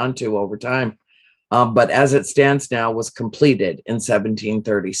built onto over time. But as it stands now, was completed in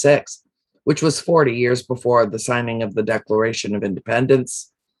 1736, which was 40 years before the signing of the Declaration of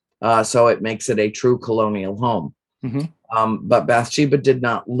Independence. So it makes it a true colonial home. But Bathsheba did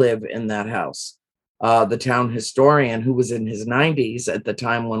not live in that house. The town historian, who was in his 90s at the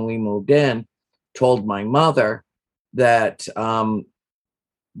time when we moved in, told my mother that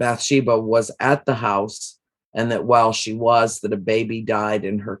Bathsheba was at the house, and that while she was, that a baby died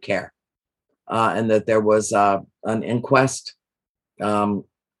in her care, and that there was an inquest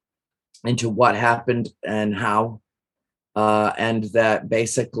into what happened and how, and that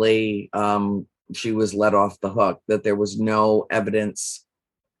basically she was let off the hook, that there was no evidence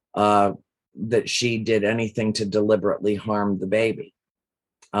that she did anything to deliberately harm the baby.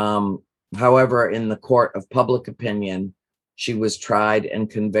 However, in the court of public opinion, she was tried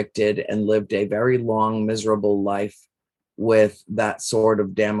and convicted and lived a very long, miserable life with that sword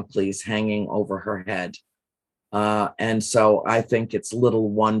of Damocles hanging over her head. And so I think it's little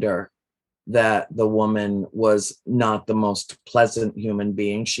wonder that the woman was not the most pleasant human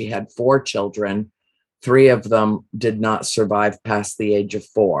being. She had 4 children. 3 of them did not survive past the age of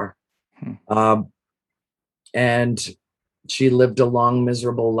 4. and she lived a long,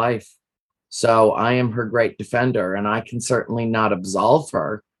 miserable life. So I am her great defender, and I can certainly not absolve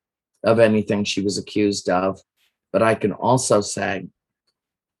her of anything she was accused of. But I can also say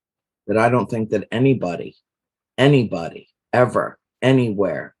that I don't think that anybody ever,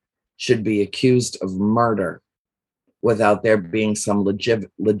 anywhere should be accused of murder without there being some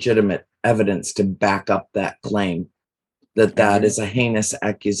legitimate evidence to back up that claim, that is a heinous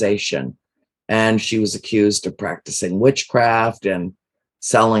accusation. And she was accused of practicing witchcraft and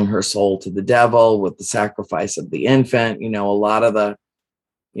selling her soul to the devil with the sacrifice of the infant. A lot of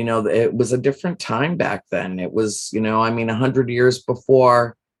it was a different time back then. It was, 100 years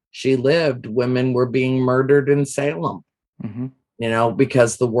before she lived, women were being murdered in Salem. Mm-hmm.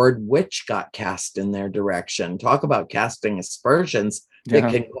 Because the word witch got cast in their direction. Talk about casting aspersions. It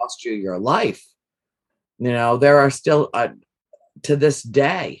can cost you your life. There are still, to this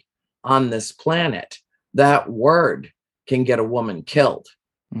day on this planet, that word can get a woman killed,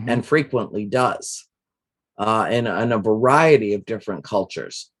 mm-hmm. and frequently does, in a variety of different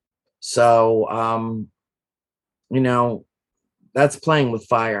cultures. So, that's playing with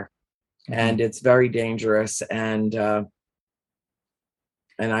fire, mm-hmm. and it's very dangerous. And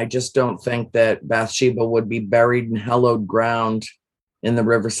I just don't think that Bathsheba would be buried in hallowed ground in the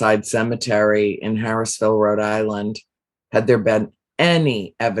Riverside Cemetery in Harrisville, Rhode Island, had there been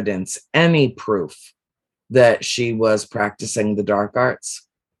any evidence, any proof that she was practicing the dark arts.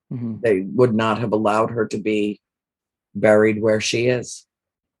 Mm-hmm. They would not have allowed her to be buried where she is.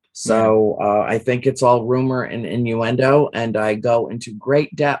 So I think it's all rumor and innuendo, and I go into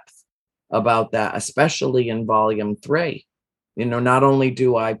great depth about that, especially in volume 3. Not only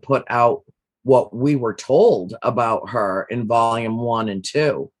do I put out what we were told about her in volume 1 and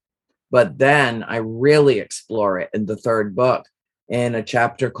 2, but then I really explore it in the 3rd book in a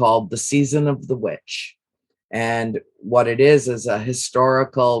chapter called The Season of the Witch. And what it is a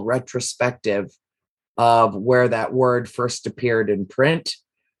historical retrospective of where that word first appeared in print,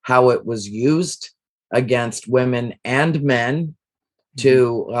 how it was used against women and men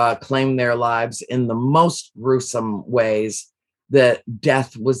to claim their lives in the most gruesome ways, that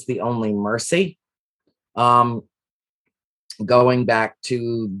death was the only mercy. Going back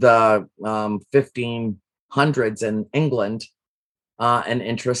to the 1500s in England, and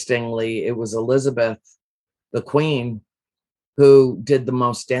interestingly, it was Elizabeth, the Queen, who did the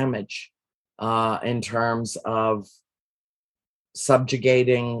most damage in terms of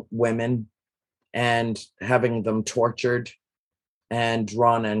subjugating women and having them tortured and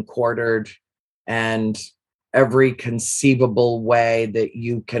drawn and quartered, and every conceivable way that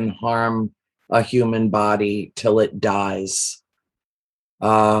you can harm a human body till it dies.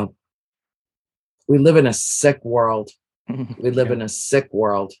 We live in a sick world. We live in a sick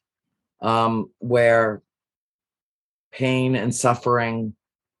world where pain and suffering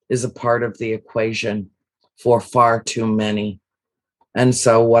is a part of the equation for far too many. And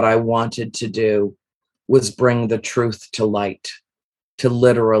so what I wanted to do was bring the truth to light, to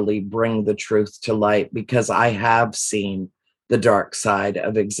literally bring the truth to light, because I have seen the dark side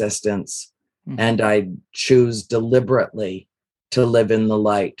of existence, and I choose deliberately to live in the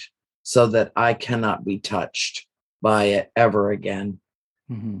light so that I cannot be touched by it ever again.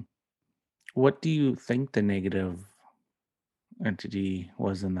 Mm-hmm. What do you think the negative entity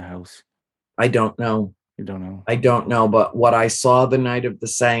was in the house? I don't know. You don't know? I don't know, but what I saw the night of the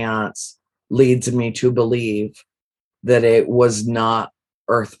seance leads me to believe that it was not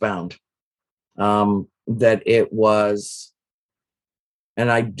earthbound, that it was,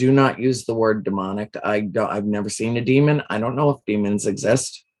 and I do not use the word demonic. I've never seen a demon. I don't know if demons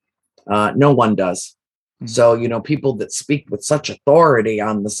exist. No one does. Mm-hmm. So, people that speak with such authority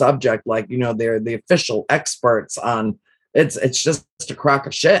on the subject, like, they're the official experts on it's just a crock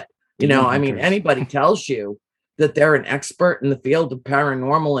of shit. Anybody tells you that they're an expert in the field of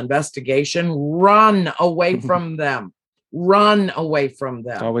paranormal investigation, run away from them. Run away from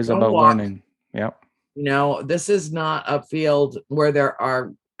them. It's always about learning. Yep. This is not a field where there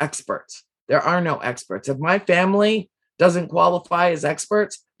are experts. There are no experts. If my family doesn't qualify as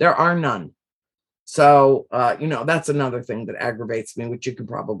experts, there are none. So, that's another thing that aggravates me, which you can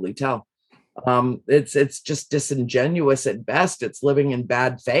probably tell. It's just disingenuous at best. It's living in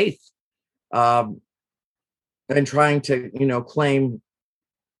bad faith, and trying to, claim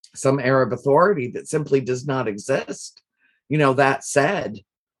some air of authority that simply does not exist. That said,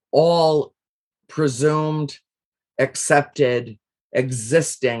 all presumed, accepted,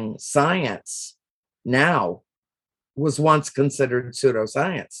 existing science now was once considered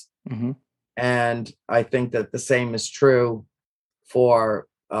pseudoscience. Mm-hmm. And I think that the same is true for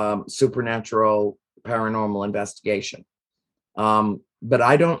supernatural paranormal investigation. But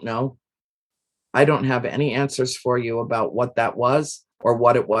I don't know. I don't have any answers for you about what that was or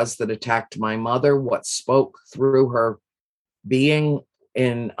what it was that attacked my mother, what spoke through her being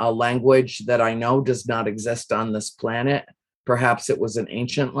in a language that I know does not exist on this planet. Perhaps it was an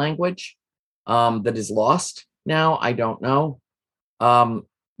ancient language that is lost now. I don't know.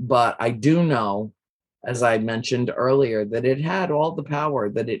 But I do know, as I mentioned earlier, that it had all the power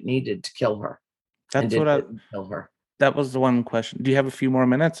that it needed to kill her. And That's it what I. didn't kill her. That was the one question. Do you have a few more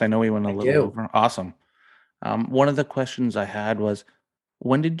minutes? I know we went a I little do. over. Awesome. One of the questions I had was,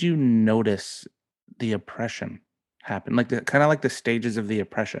 when did you notice the oppression happen? Like the kind of like the stages of the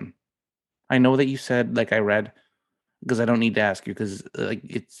oppression. I know that you said, like I read, because I don't need to ask you, because like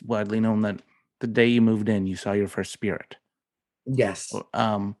it's widely known that the day you moved in, you saw your first spirit. Yes.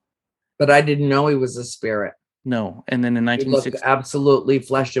 Um, But I didn't know he was a spirit. no, and then in He looked 1960, absolutely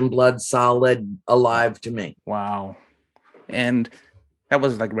flesh and blood, solid, alive to me. wow, and that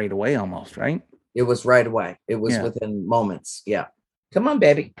was like right away almost, right? It was right away. It was Yeah. within moments. Yeah. Come on,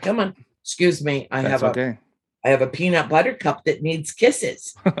 baby. Come on. Excuse me. I That's okay. have a peanut butter cup that needs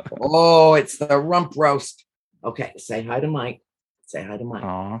kisses. Oh, it's the rump roast. Okay, say hi to Mike. Say hi to Mike.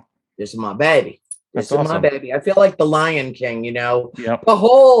 Aw, This is my baby. This That's is my awesome. baby. I feel like the Lion King, you know. yep.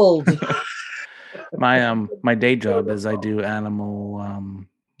 Behold. My day job is I do animal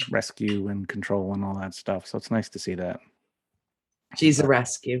rescue and control and all that stuff, so it's nice to see that. She's a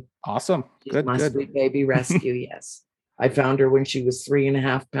rescue. Awesome. She's Good, my good. sweet baby rescue. Yes. I found her when she was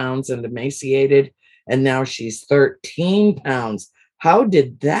 3.5 pounds and emaciated, and now she's 13 pounds. How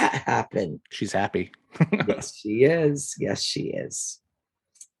did that happen? She's happy. Yes, she is. Yes, she is.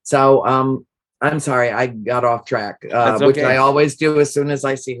 So, I'm sorry, I got off track, That's which okay. I always do as soon as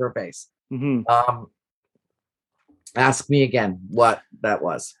I see her face. Mhm. Ask me again what that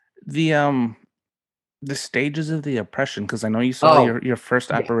was. The stages of the oppression, because I know you saw Oh, your first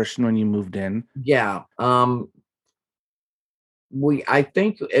yeah. apparition when you moved in. Yeah. I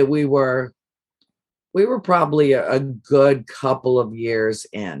think we were probably a good couple of years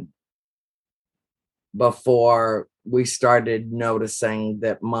in before we started noticing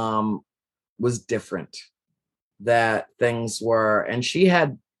that Mom was different, that things were, and she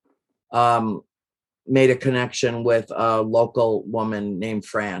had made a connection with a local woman named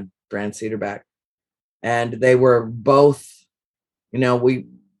Fran Cedarback. And they were both, you know,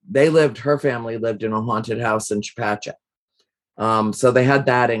 her family lived in a haunted house in Chepachet. So they had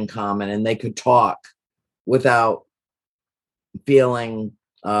that in common, and they could talk without feeling,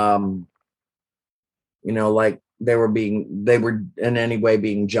 like they were in any way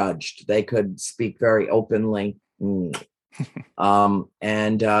being judged. They could speak very openly.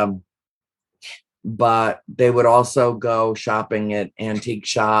 But they would also go shopping at antique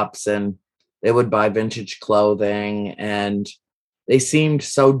shops, and they would buy vintage clothing, and they seemed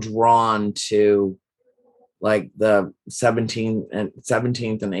so drawn to like the 17th and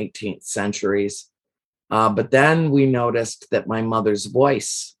 18th centuries. But then we noticed that my mother's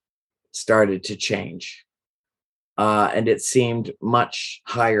voice started to change, and it seemed much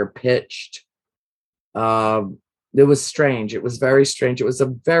higher pitched. It was strange. It was very strange. It was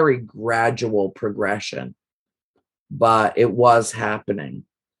a very gradual progression, but it was happening.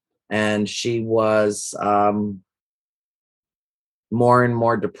 And she was more and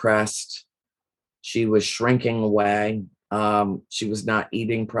more depressed. She was shrinking away. She was not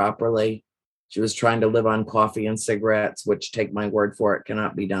eating properly. She was trying to live on coffee and cigarettes, which, take my word for it,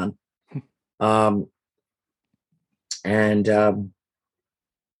 cannot be done.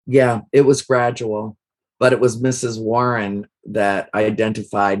 Yeah, it was gradual. But it was Mrs. Warren that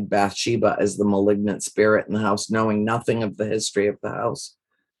identified Bathsheba as the malignant spirit in the house, knowing nothing of the history of the house.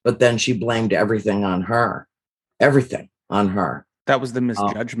 But then she blamed everything on her. Everything on her. That was the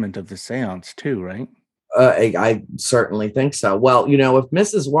misjudgment of the seance too, right? I certainly think so. Well, if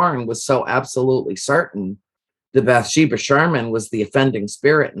Mrs. Warren was so absolutely certain that Bathsheba Sherman was the offending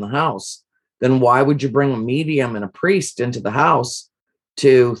spirit in the house, then why would you bring a medium and a priest into the house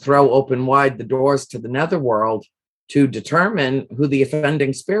to throw open wide the doors to the netherworld to determine who the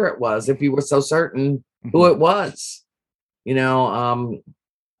offending spirit was if you were so certain who it was? In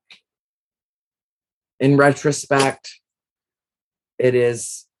retrospect, it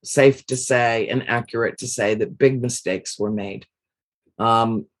is safe to say and accurate to say that big mistakes were made.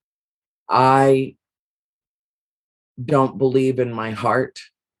 I don't believe in my heart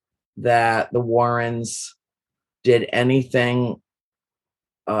that the Warrens did anything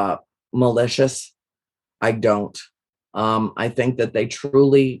malicious. I don't. I think that they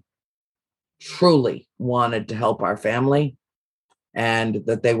truly wanted to help our family, and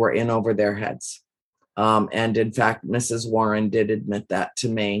that they were in over their heads. And in fact, Mrs. Warren did admit that to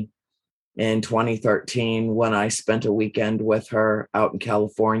me in 2013 when I spent a weekend with her out in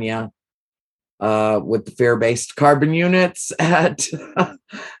California with the fear-based carbon units at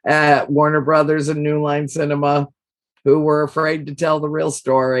Warner Brothers and New Line Cinema, who were afraid to tell the real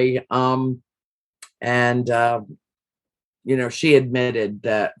story. She admitted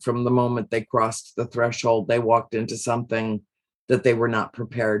that from the moment they crossed the threshold, they walked into something that they were not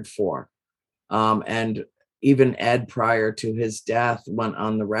prepared for. And even Ed, prior to his death, went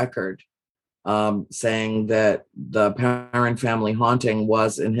on the record saying that the Perron family haunting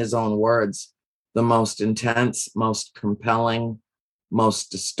was, in his own words, the most intense, most compelling, most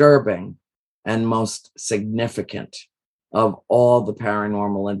disturbing, and most significant of all the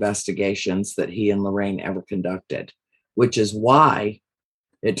paranormal investigations that he and Lorraine ever conducted, which is why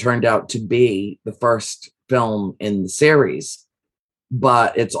it turned out to be the first film in the series.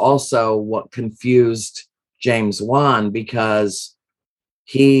 But it's also what confused James Wan, because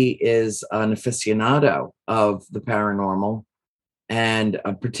he is an aficionado of the paranormal and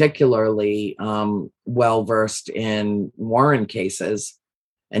particularly well-versed in Warren cases.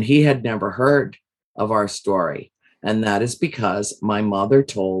 And he had never heard of our story. And that is because my mother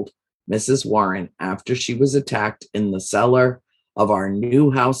told Mrs. Warren, after she was attacked in the cellar of our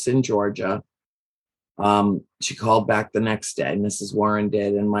new house in Georgia, she called back the next day, Mrs. Warren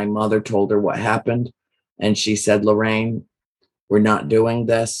did, and my mother told her what happened. And she said, Lorraine, we're not doing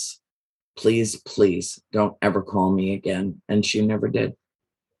this. Please, please don't ever call me again. And she never did.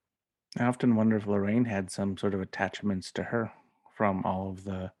 I often wonder if Lorraine had some sort of attachments to her from all of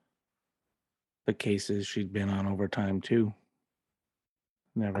the cases she'd been on over time too.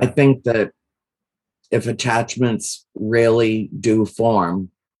 I think that if attachments really do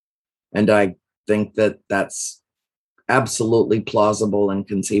form, and I think that that's absolutely plausible and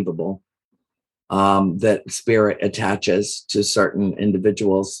conceivable, that spirit attaches to certain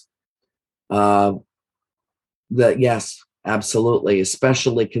individuals, that yes, absolutely,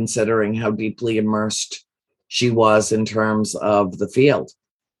 especially considering how deeply immersed she was in terms of the field.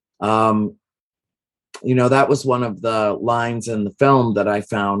 That was one of the lines in the film that I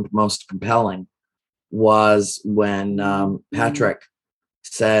found most compelling, was when Patrick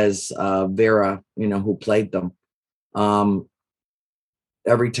says, Vera, who played them,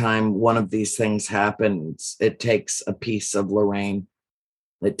 every time one of these things happens, it takes a piece of Lorraine.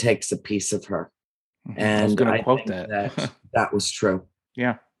 It takes a piece of her. And I was going to quote think that. that was true.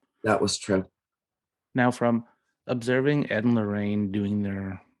 Yeah. That was true. Now, from observing Ed and Lorraine doing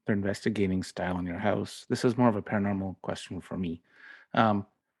their investigating style in your house, this is more of a paranormal question for me. And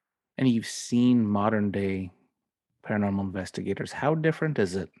you've seen modern day paranormal investigators. How different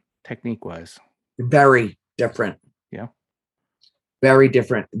is it technique wise? Very different. Yeah. Very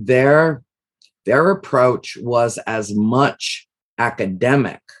different. Their approach was as much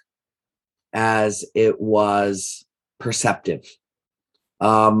academic as it was perceptive.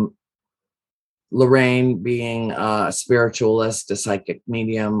 Lorraine being a spiritualist, a psychic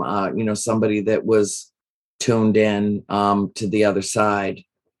medium, somebody that was tuned in to the other side.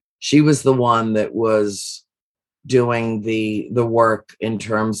 She was the one that was doing the work in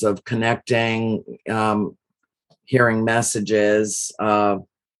terms of connecting, hearing messages,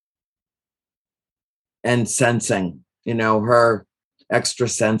 and sensing. Her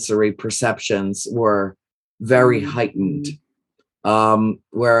extrasensory perceptions were very heightened.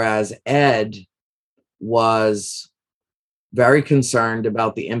 Whereas Ed was very concerned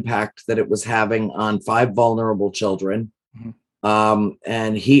about the impact that it was having on 5 vulnerable children. Mm-hmm.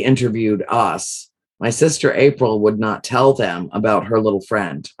 And he interviewed us. My sister April would not tell them about her little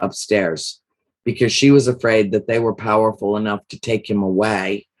friend upstairs because she was afraid that they were powerful enough to take him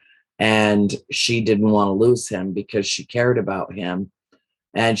away. And she didn't want to lose him because she cared about him.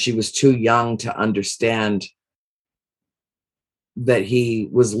 And she was too young to understand that he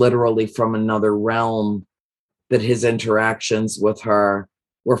was literally from another realm, that his interactions with her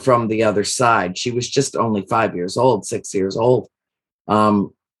were from the other side. She was just only 5 years old, 6 years old,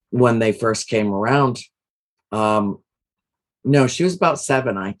 when they first came around. No, she was about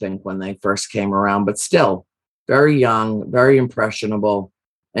 7, I think, when they first came around, but still very young, very impressionable.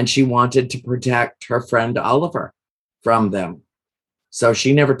 And she wanted to protect her friend Oliver from them. So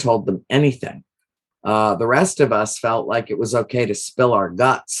she never told them anything. The rest of us felt like it was okay to spill our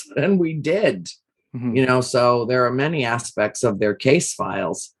guts, and we did. Mm-hmm. So there are many aspects of their case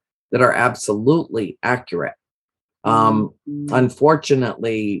files that are absolutely accurate.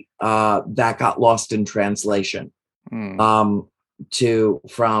 Unfortunately, that got lost in translation. From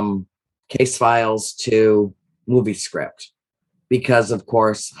case files to movie script, because of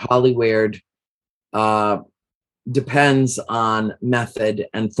course Hollywood depends on method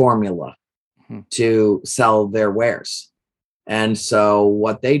and formula to sell their wares. And so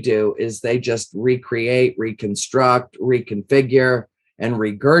what they do is they just recreate, reconstruct, reconfigure, and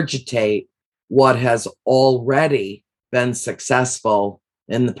regurgitate what has already been successful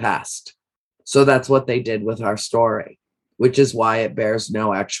in the past. So that's what they did with our story, which is why it bears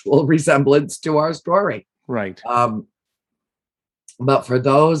no actual resemblance to our story. Right. But for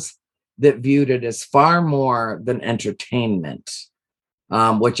those that viewed it as far more than entertainment,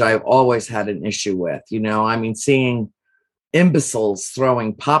 which I've always had an issue with, I mean, seeing imbeciles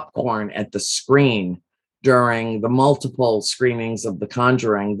throwing popcorn at the screen during the multiple screenings of The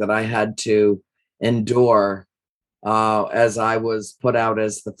Conjuring that I had to endure as I was put out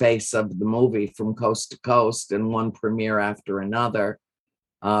as the face of the movie from coast to coast and one premiere after another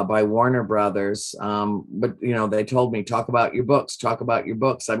by Warner Brothers. But, they told me, talk about your books.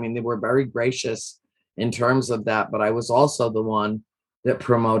 I mean, they were very gracious in terms of that, but I was also the one that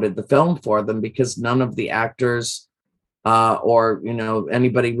promoted the film for them because none of the actors or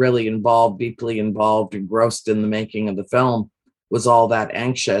anybody really involved, deeply involved, engrossed in the making of the film was all that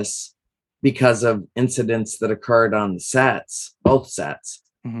anxious because of incidents that occurred on the sets, both sets,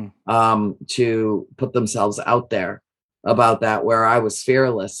 to put themselves out there about that, where I was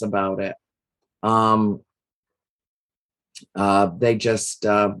fearless about it. They just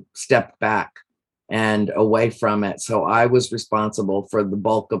stepped back and away from it. So I was responsible for the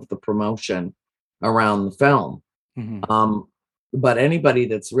bulk of the promotion around the film. But anybody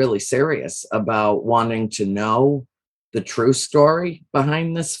that's really serious about wanting to know the true story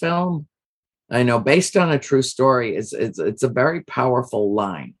behind this film, I know based on a true story it's a very powerful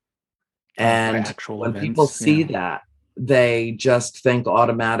line. And when people see that, they just think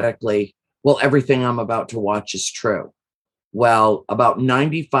automatically, well, everything I'm about to watch is true. Well, about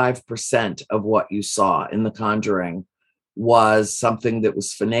 95% of what you saw in The Conjuring was something that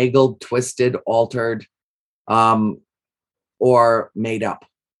was finagled, twisted, altered, or made up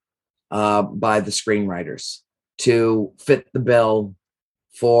by the screenwriters to fit the bill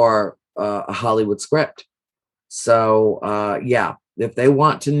for a Hollywood script. So, if they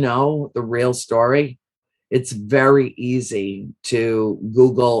want to know the real story, it's very easy to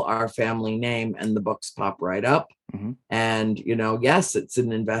Google our family name and the books pop right up. And, yes, it's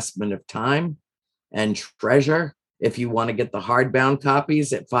an investment of time and treasure. If you want to get the hardbound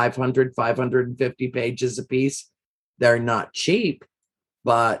copies at 500, 550 pages a piece, they're not cheap,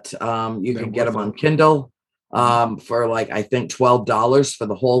 but you can get them on Kindle for I think $12 for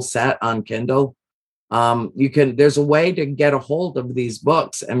the whole set on Kindle. There's a way to get a hold of these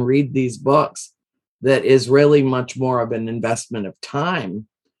books and read these books that is really much more of an investment of time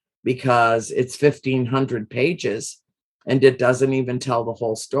because it's 1,500 pages and it doesn't even tell the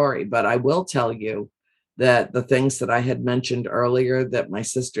whole story. But I will tell you that the things that I had mentioned earlier that my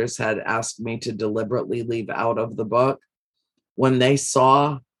sisters had asked me to deliberately leave out of the book, when they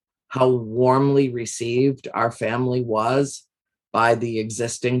saw how warmly received our family was by the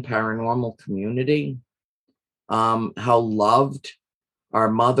existing paranormal community, how loved our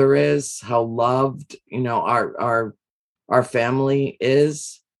mother is, how loved, our family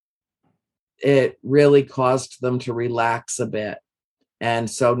is, it really caused them to relax a bit. And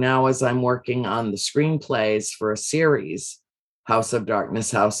so now as I'm working on the screenplays for a series, House of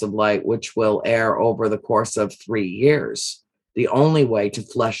Darkness, House of Light, which will air over the course of 3 years, the only way to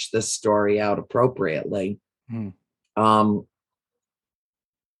flesh this story out appropriately,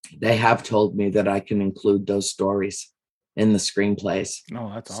 they have told me that I can include those stories in the screenplays. Oh,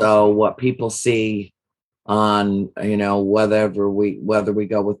 that's awesome. So what people see on, whether we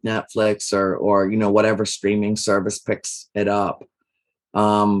go with Netflix or whatever streaming service picks it up,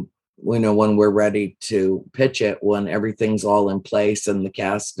 when we're ready to pitch it, when everything's all in place and the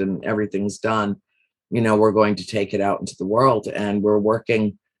cast and everything's done, we're going to take it out into the world, and we're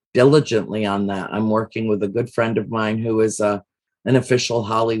working diligently on that. I'm working with a good friend of mine who is an official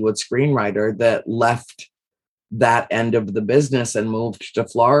Hollywood screenwriter that left that end of the business and moved to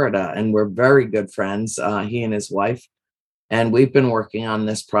Florida, and we're very good friends, he and his wife, and we've been working on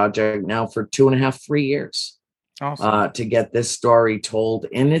this project now for 2.5, 3 years. Awesome. To get this story told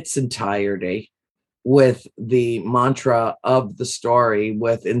in its entirety, with the mantra of the story,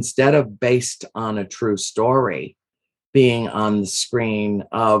 with instead of based on a true story being on the screen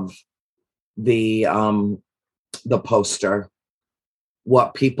of the poster,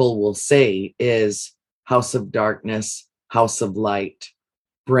 what people will see is House of Darkness, House of Light,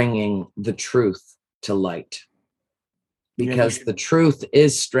 bringing the truth to light. Because the truth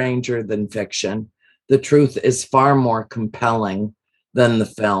is stranger than fiction. The truth is far more compelling than the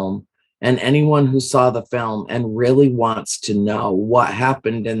film. And anyone who saw the film and really wants to know what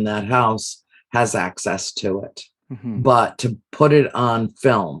happened in that house has access to it. But to put it on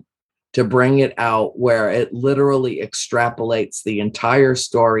film, to bring it out where it literally extrapolates the entire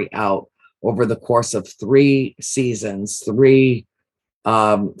story out over the course of 3 seasons, 3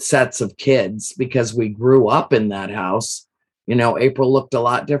 sets of kids, because we grew up in that house. You know, April looked a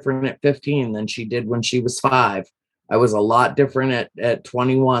lot different at 15 than she did when she was 5. I was a lot different at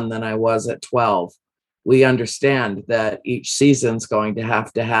 21 than I was at 12. We understand that each season's going to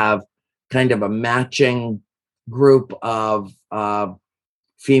have kind of a matching group of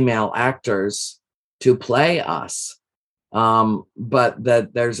female actors to play us. But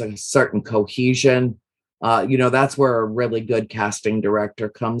that there's a certain cohesion. You know, that's where a really good casting director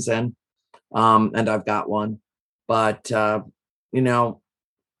comes in. And I've got one. But, you know,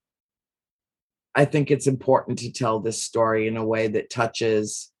 I think it's important to tell this story in a way that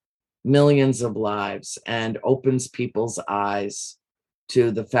touches millions of lives and opens people's eyes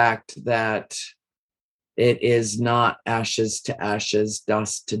to the fact that it is not ashes to ashes,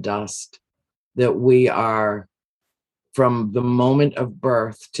 dust to dust, that we are, from the moment of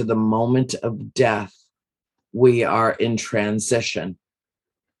birth to the moment of death, we are in transition.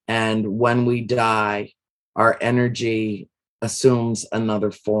 And when we die, our energy assumes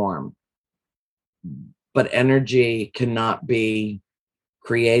another form. But energy cannot be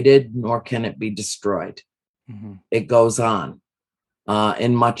created, nor can it be destroyed. It goes on.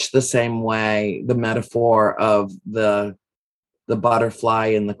 In much the same way, the metaphor of the butterfly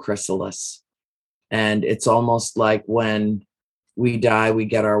in the chrysalis. And it's almost like when we die, we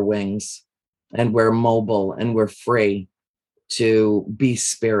get our wings and we're mobile and we're free to be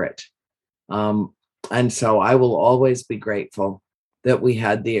spirit. And so I will always be grateful that we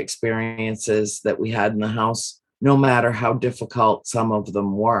had the experiences that we had in the house, no matter how difficult some of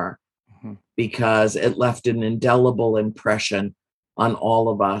them were, because it left an indelible impression on all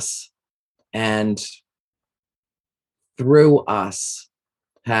of us, and through us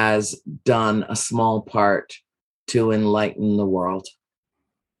has done a small part to enlighten the world.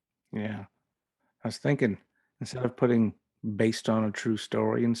 Yeah. I was thinking, instead of putting based on a true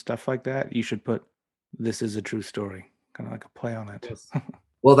story and stuff like that, you should put this is a true story, kind of like a play on it. Yes.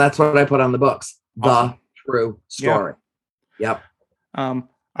 Well, that's what I put on the books. Awesome. The true story. Yep.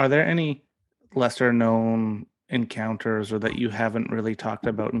 Are there any lesser known encounters, or that you haven't really talked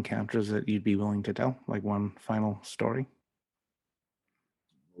about encounters, that you'd be willing to tell? Like one final story?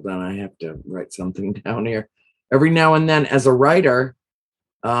 Then I have to write something down here. Every now and then, as a writer,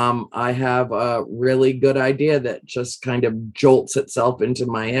 I have a really good idea that just kind of jolts itself into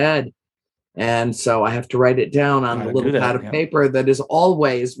my head. And so I have to write it down on a little pad of paper that is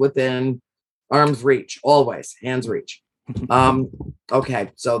always within arm's reach, always hands reach.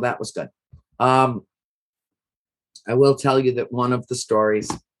 Okay, so that was good. I will tell you that one of the stories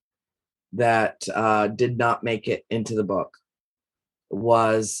that did not make it into the book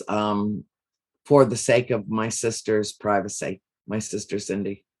was for the sake of my sister's privacy, my sister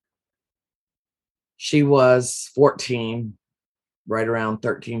Cindy. She was 14, right around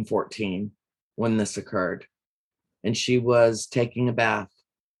 13, 14, when this occurred. And she was taking a bath.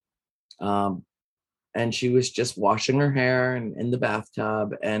 And she was just washing her hair and in the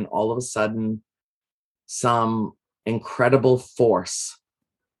bathtub. And all of a sudden, some incredible force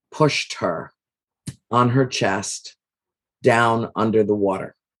pushed her on her chest down under the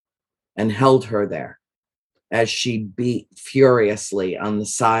water and held her there as she beat furiously on the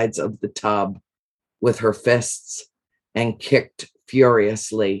sides of the tub with her fists and kicked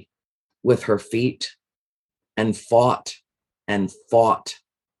furiously with her feet and fought and fought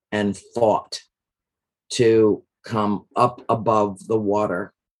and fought to come up above the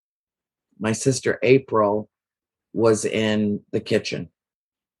water. My sister April was in the kitchen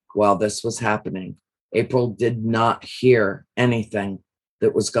while this was happening. April did not hear anything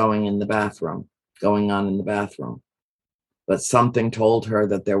that was going on in the bathroom, but something told her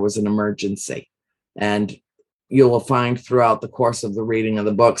that there was an emergency. And you will find throughout the course of the reading of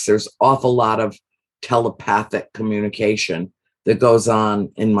the books, there's awful lot of telepathic communication that goes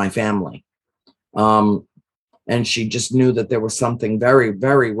on in my family. And she just knew that there was something very,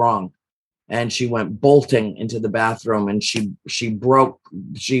 very wrong. And she went bolting into the bathroom, and she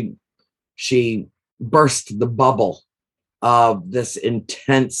burst the bubble of this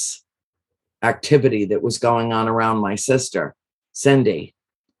intense activity that was going on around my sister, Cindy.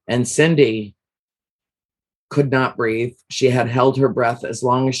 And Cindy could not breathe. She had held her breath as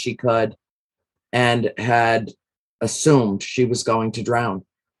long as she could and had assumed she was going to drown.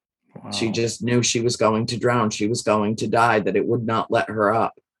 Wow. She just knew she was going to drown. She was going to die, that it would not let her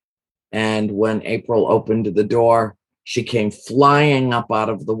up. And when April opened the door, she came flying up out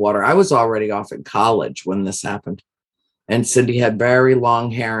of the water. I was already off in college when this happened. And Cindy had very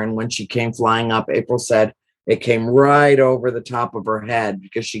long hair. And when she came flying up, April said it came right over the top of her head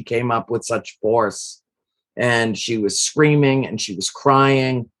because she came up with such force. And she was screaming and she was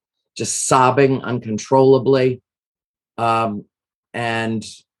crying, just sobbing uncontrollably. And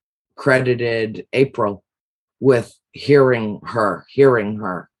credited April with hearing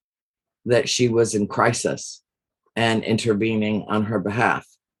her, that she was in crisis and intervening on her behalf.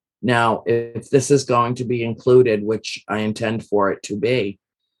 Now, if this is going to be included, which I intend for it to be,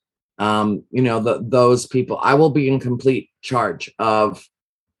 those people, I will be in complete charge of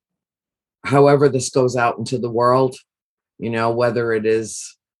however this goes out into the world, whether it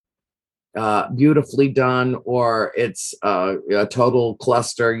is beautifully done or it's a total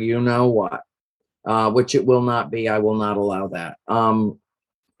cluster, which it will not be. I will not allow that.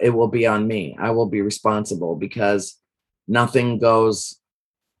 It will be on me. I will be responsible because nothing goes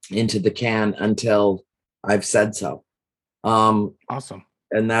into the can until I've said so. Awesome.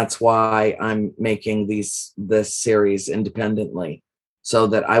 And that's why I'm making this series independently, so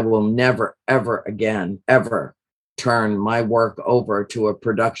that I will never, ever again, ever turn my work over to a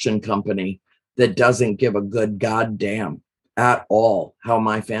production company that doesn't give a good goddamn at all how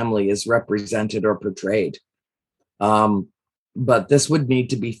my family is represented or portrayed. But this would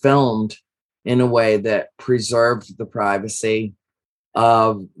need to be filmed in a way that preserved the privacy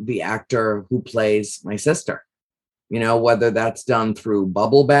of the actor who plays my sister, whether that's done through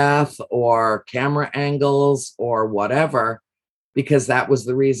bubble bath or camera angles or whatever, because that was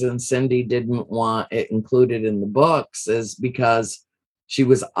the reason Cindy didn't want it included in the books, is because she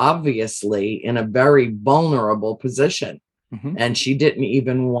was obviously in a very vulnerable position. Mm-hmm. And she didn't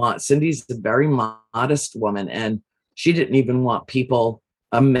even want, Cindy's a very modest woman, and she didn't even want people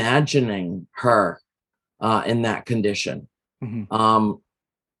imagining her in that condition. Mm-hmm.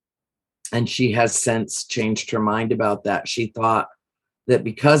 And she has since changed her mind about that. She thought that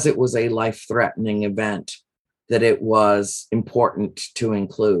because it was a life-threatening event, that it was important to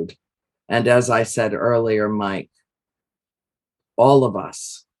include. And as I said earlier, Mike, all of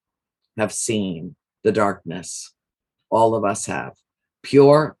us have seen the darkness. All of us have.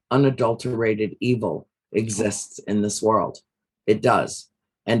 Pure, unadulterated evil exists in this world. It does.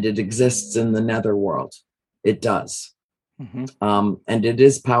 And it exists in the netherworld. It does. Mm-hmm. And it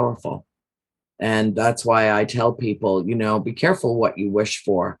is powerful. And that's why I tell people, be careful what you wish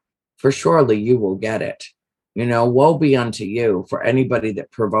for surely you will get it. Woe be unto you for anybody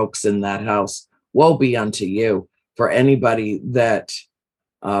that provokes in that house. Woe be unto you for anybody that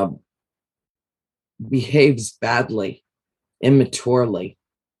behaves badly, immaturely.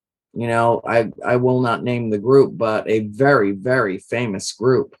 I will not name the group, but a very, very famous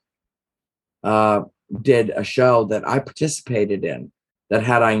group did a show that I participated in, that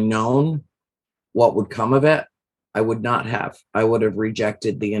had I known what would come of it, I would not have. I would have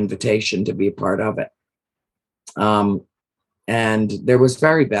rejected the invitation to be a part of it. And there was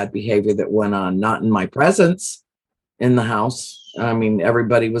very bad behavior that went on, not in my presence in the house. I mean,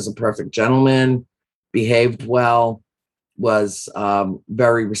 everybody was a perfect gentleman, behaved well, was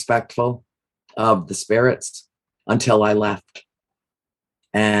very respectful of the spirits until I left.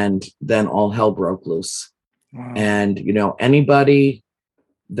 And then all hell broke loose. Wow. And, anybody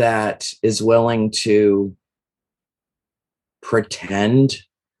that is willing to pretend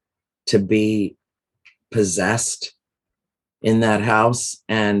to be possessed in that house,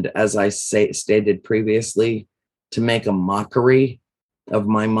 and as I stated previously, to make a mockery of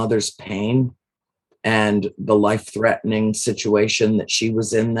my mother's pain and the life-threatening situation that she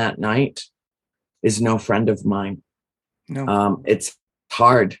was in that night, is no friend of mine. No. It's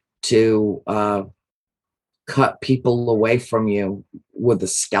hard to cut people away from you with a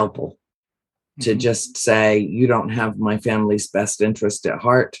scalpel, to just say, you don't have my family's best interest at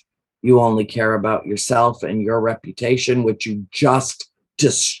heart. You only care about yourself and your reputation, which you just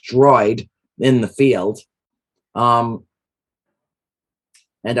destroyed in the field. And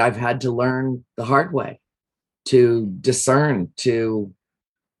I've had to learn the hard way to discern, to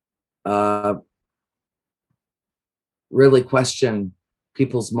really question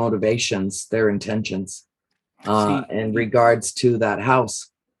people's motivations, their intentions in regards to that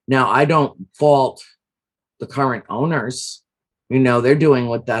house. Now, I don't fault the current owners. They're doing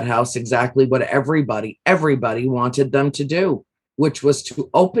with that house exactly what everybody wanted them to do, which was to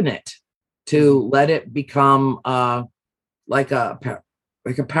open it, to let it become like a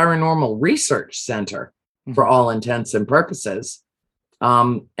paranormal research center for all intents and purposes.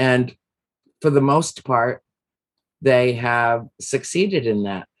 And for the most part, they have succeeded in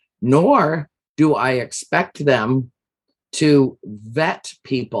that. nor do I expect them to vet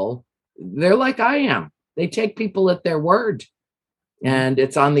people. They're like I am. They take people at their word. And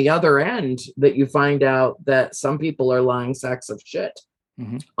it's on the other end that you find out that some people are lying sacks of shit.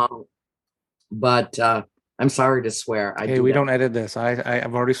 Mm-hmm. But I'm sorry to swear. Hey, we don't edit this.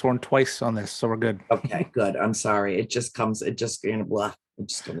 I've already sworn twice on this, so we're good. Okay, good. I'm sorry. It just kind of blah. It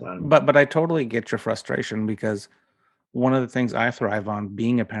just comes out. But I totally get your frustration, because one of the things I thrive on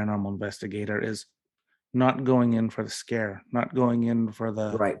being a paranormal investigator is not going in for the scare, not going in for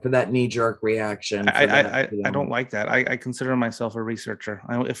the right, for that knee-jerk reaction. I don't like that. I consider myself a researcher.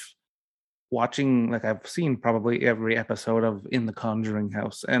 If watching, like, I've seen probably every episode of In the Conjuring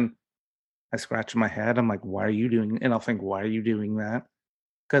House, and I scratch my head. I'm like, why are you doing? And I'll think, why are you doing that?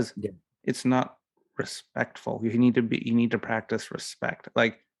 Because it's not respectful. You need to practice respect.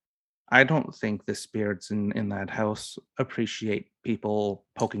 Like, I don't think the spirits in that house appreciate people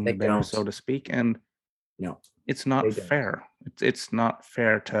poking the bear, so to speak. And no, it's not fair. It's not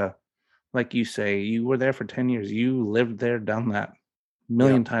fair to, like you say, you were there for 10 years. You lived there, done that a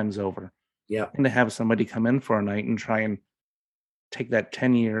million times over. Yeah. And to have somebody come in for a night and try and take that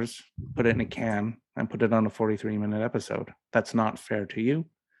 10 years, put it in a can, and put it on a 43-minute episode. That's not fair to you.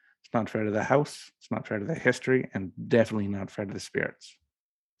 It's not fair to the house. It's not fair to the history, and definitely not fair to the spirits.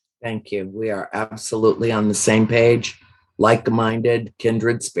 Thank you. We are absolutely on the same page, like-minded,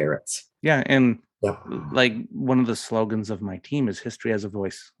 kindred spirits. Yeah, and like one of the slogans of my team is "History has a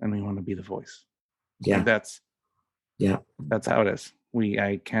voice, and we want to be the voice." Yeah, like that's how it is.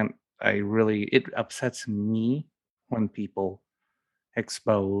 It upsets me when people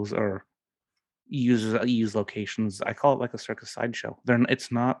expose or use locations. I call it like a circus sideshow. They're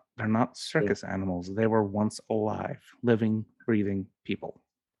not circus animals. They were once alive, living, breathing people.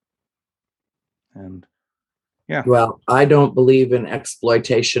 And well, I don't believe in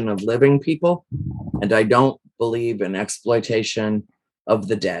exploitation of living people, and I don't believe in exploitation of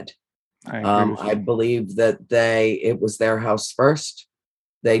the dead. I believe that it was their house first.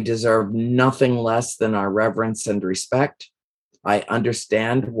 They deserve nothing less than our reverence and respect. I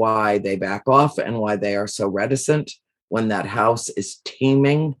understand why they back off and why they are so reticent when that house is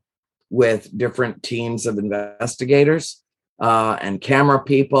teeming with different teams of investigators and camera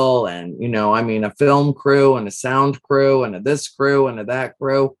people, and a film crew and a sound crew and a this crew and a that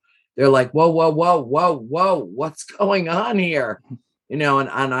crew. They're like, whoa, what's going on here? And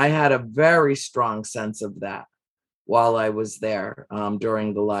I had a very strong sense of that while I was there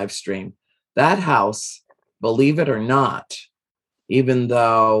during the live stream. That house, believe it or not, even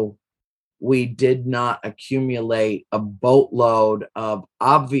though we did not accumulate a boatload of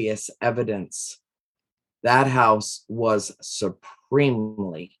obvious evidence, that house was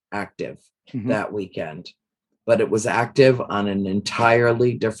supremely active that weekend. But it was active on an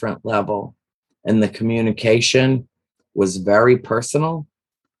entirely different level. And the communication was very personal,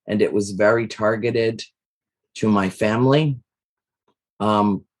 and it was very targeted to my family.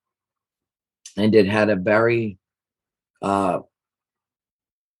 And it had a very, there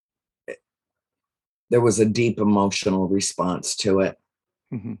was a deep emotional response to it.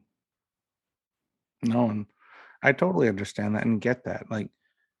 Mm-hmm. No, and I totally understand that and get that. Like,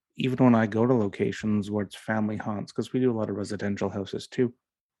 even when I go to locations where it's family haunts, because we do a lot of residential houses too,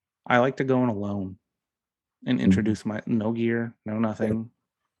 I like to go in alone and introduce no gear, no nothing.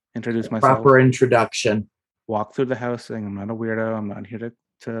 Introduce myself. Proper introduction. Walk through the house saying, I'm not a weirdo. I'm not here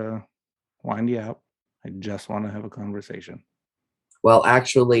to wind you up. I just want to have a conversation. Well,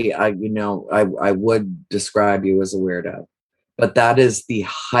 actually, I would describe you as a weirdo, but that is the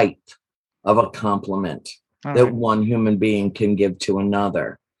height of a compliment that one human being can give to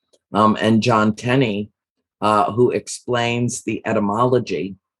another. And John Tenney, who explains the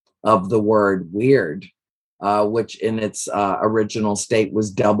etymology of the word weird, which in its original state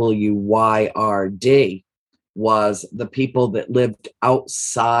was WYRD, was the people that lived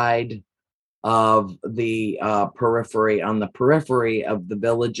outside of the periphery, on the periphery of the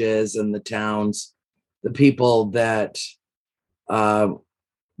villages and the towns, the people that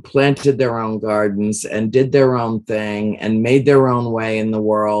planted their own gardens and did their own thing and made their own way in the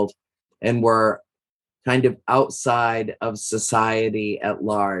world and were kind of outside of society at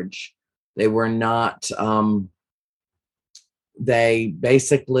large. They were not, they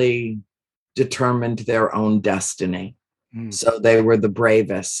basically determined their own destiny. So they were the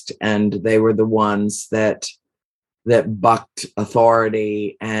bravest, and they were the ones that bucked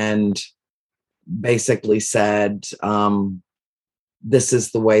authority and basically said, this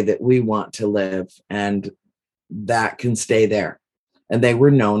is the way that we want to live, and that can stay there. And they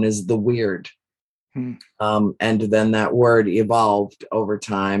were known as the weird. Hmm. And then that word evolved over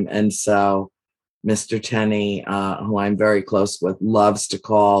time. And so Mr. Tenney, who I'm very close with, loves to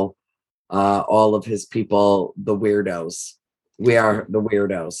call all of his people the weirdos. We are the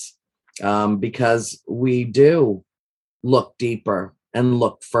weirdos, because we do look deeper and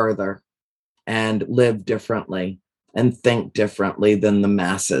look further and live differently and think differently than the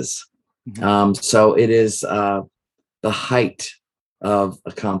masses. Mhm. So it is the height of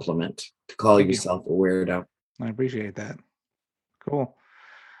a compliment to call Thank you. yourself a weirdo. I appreciate that. Cool.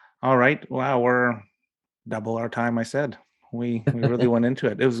 All right. Wow, we're double our time. I said we really went into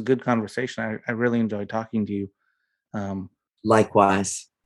it. It was a good conversation. I really enjoyed talking to you. Um, Likewise.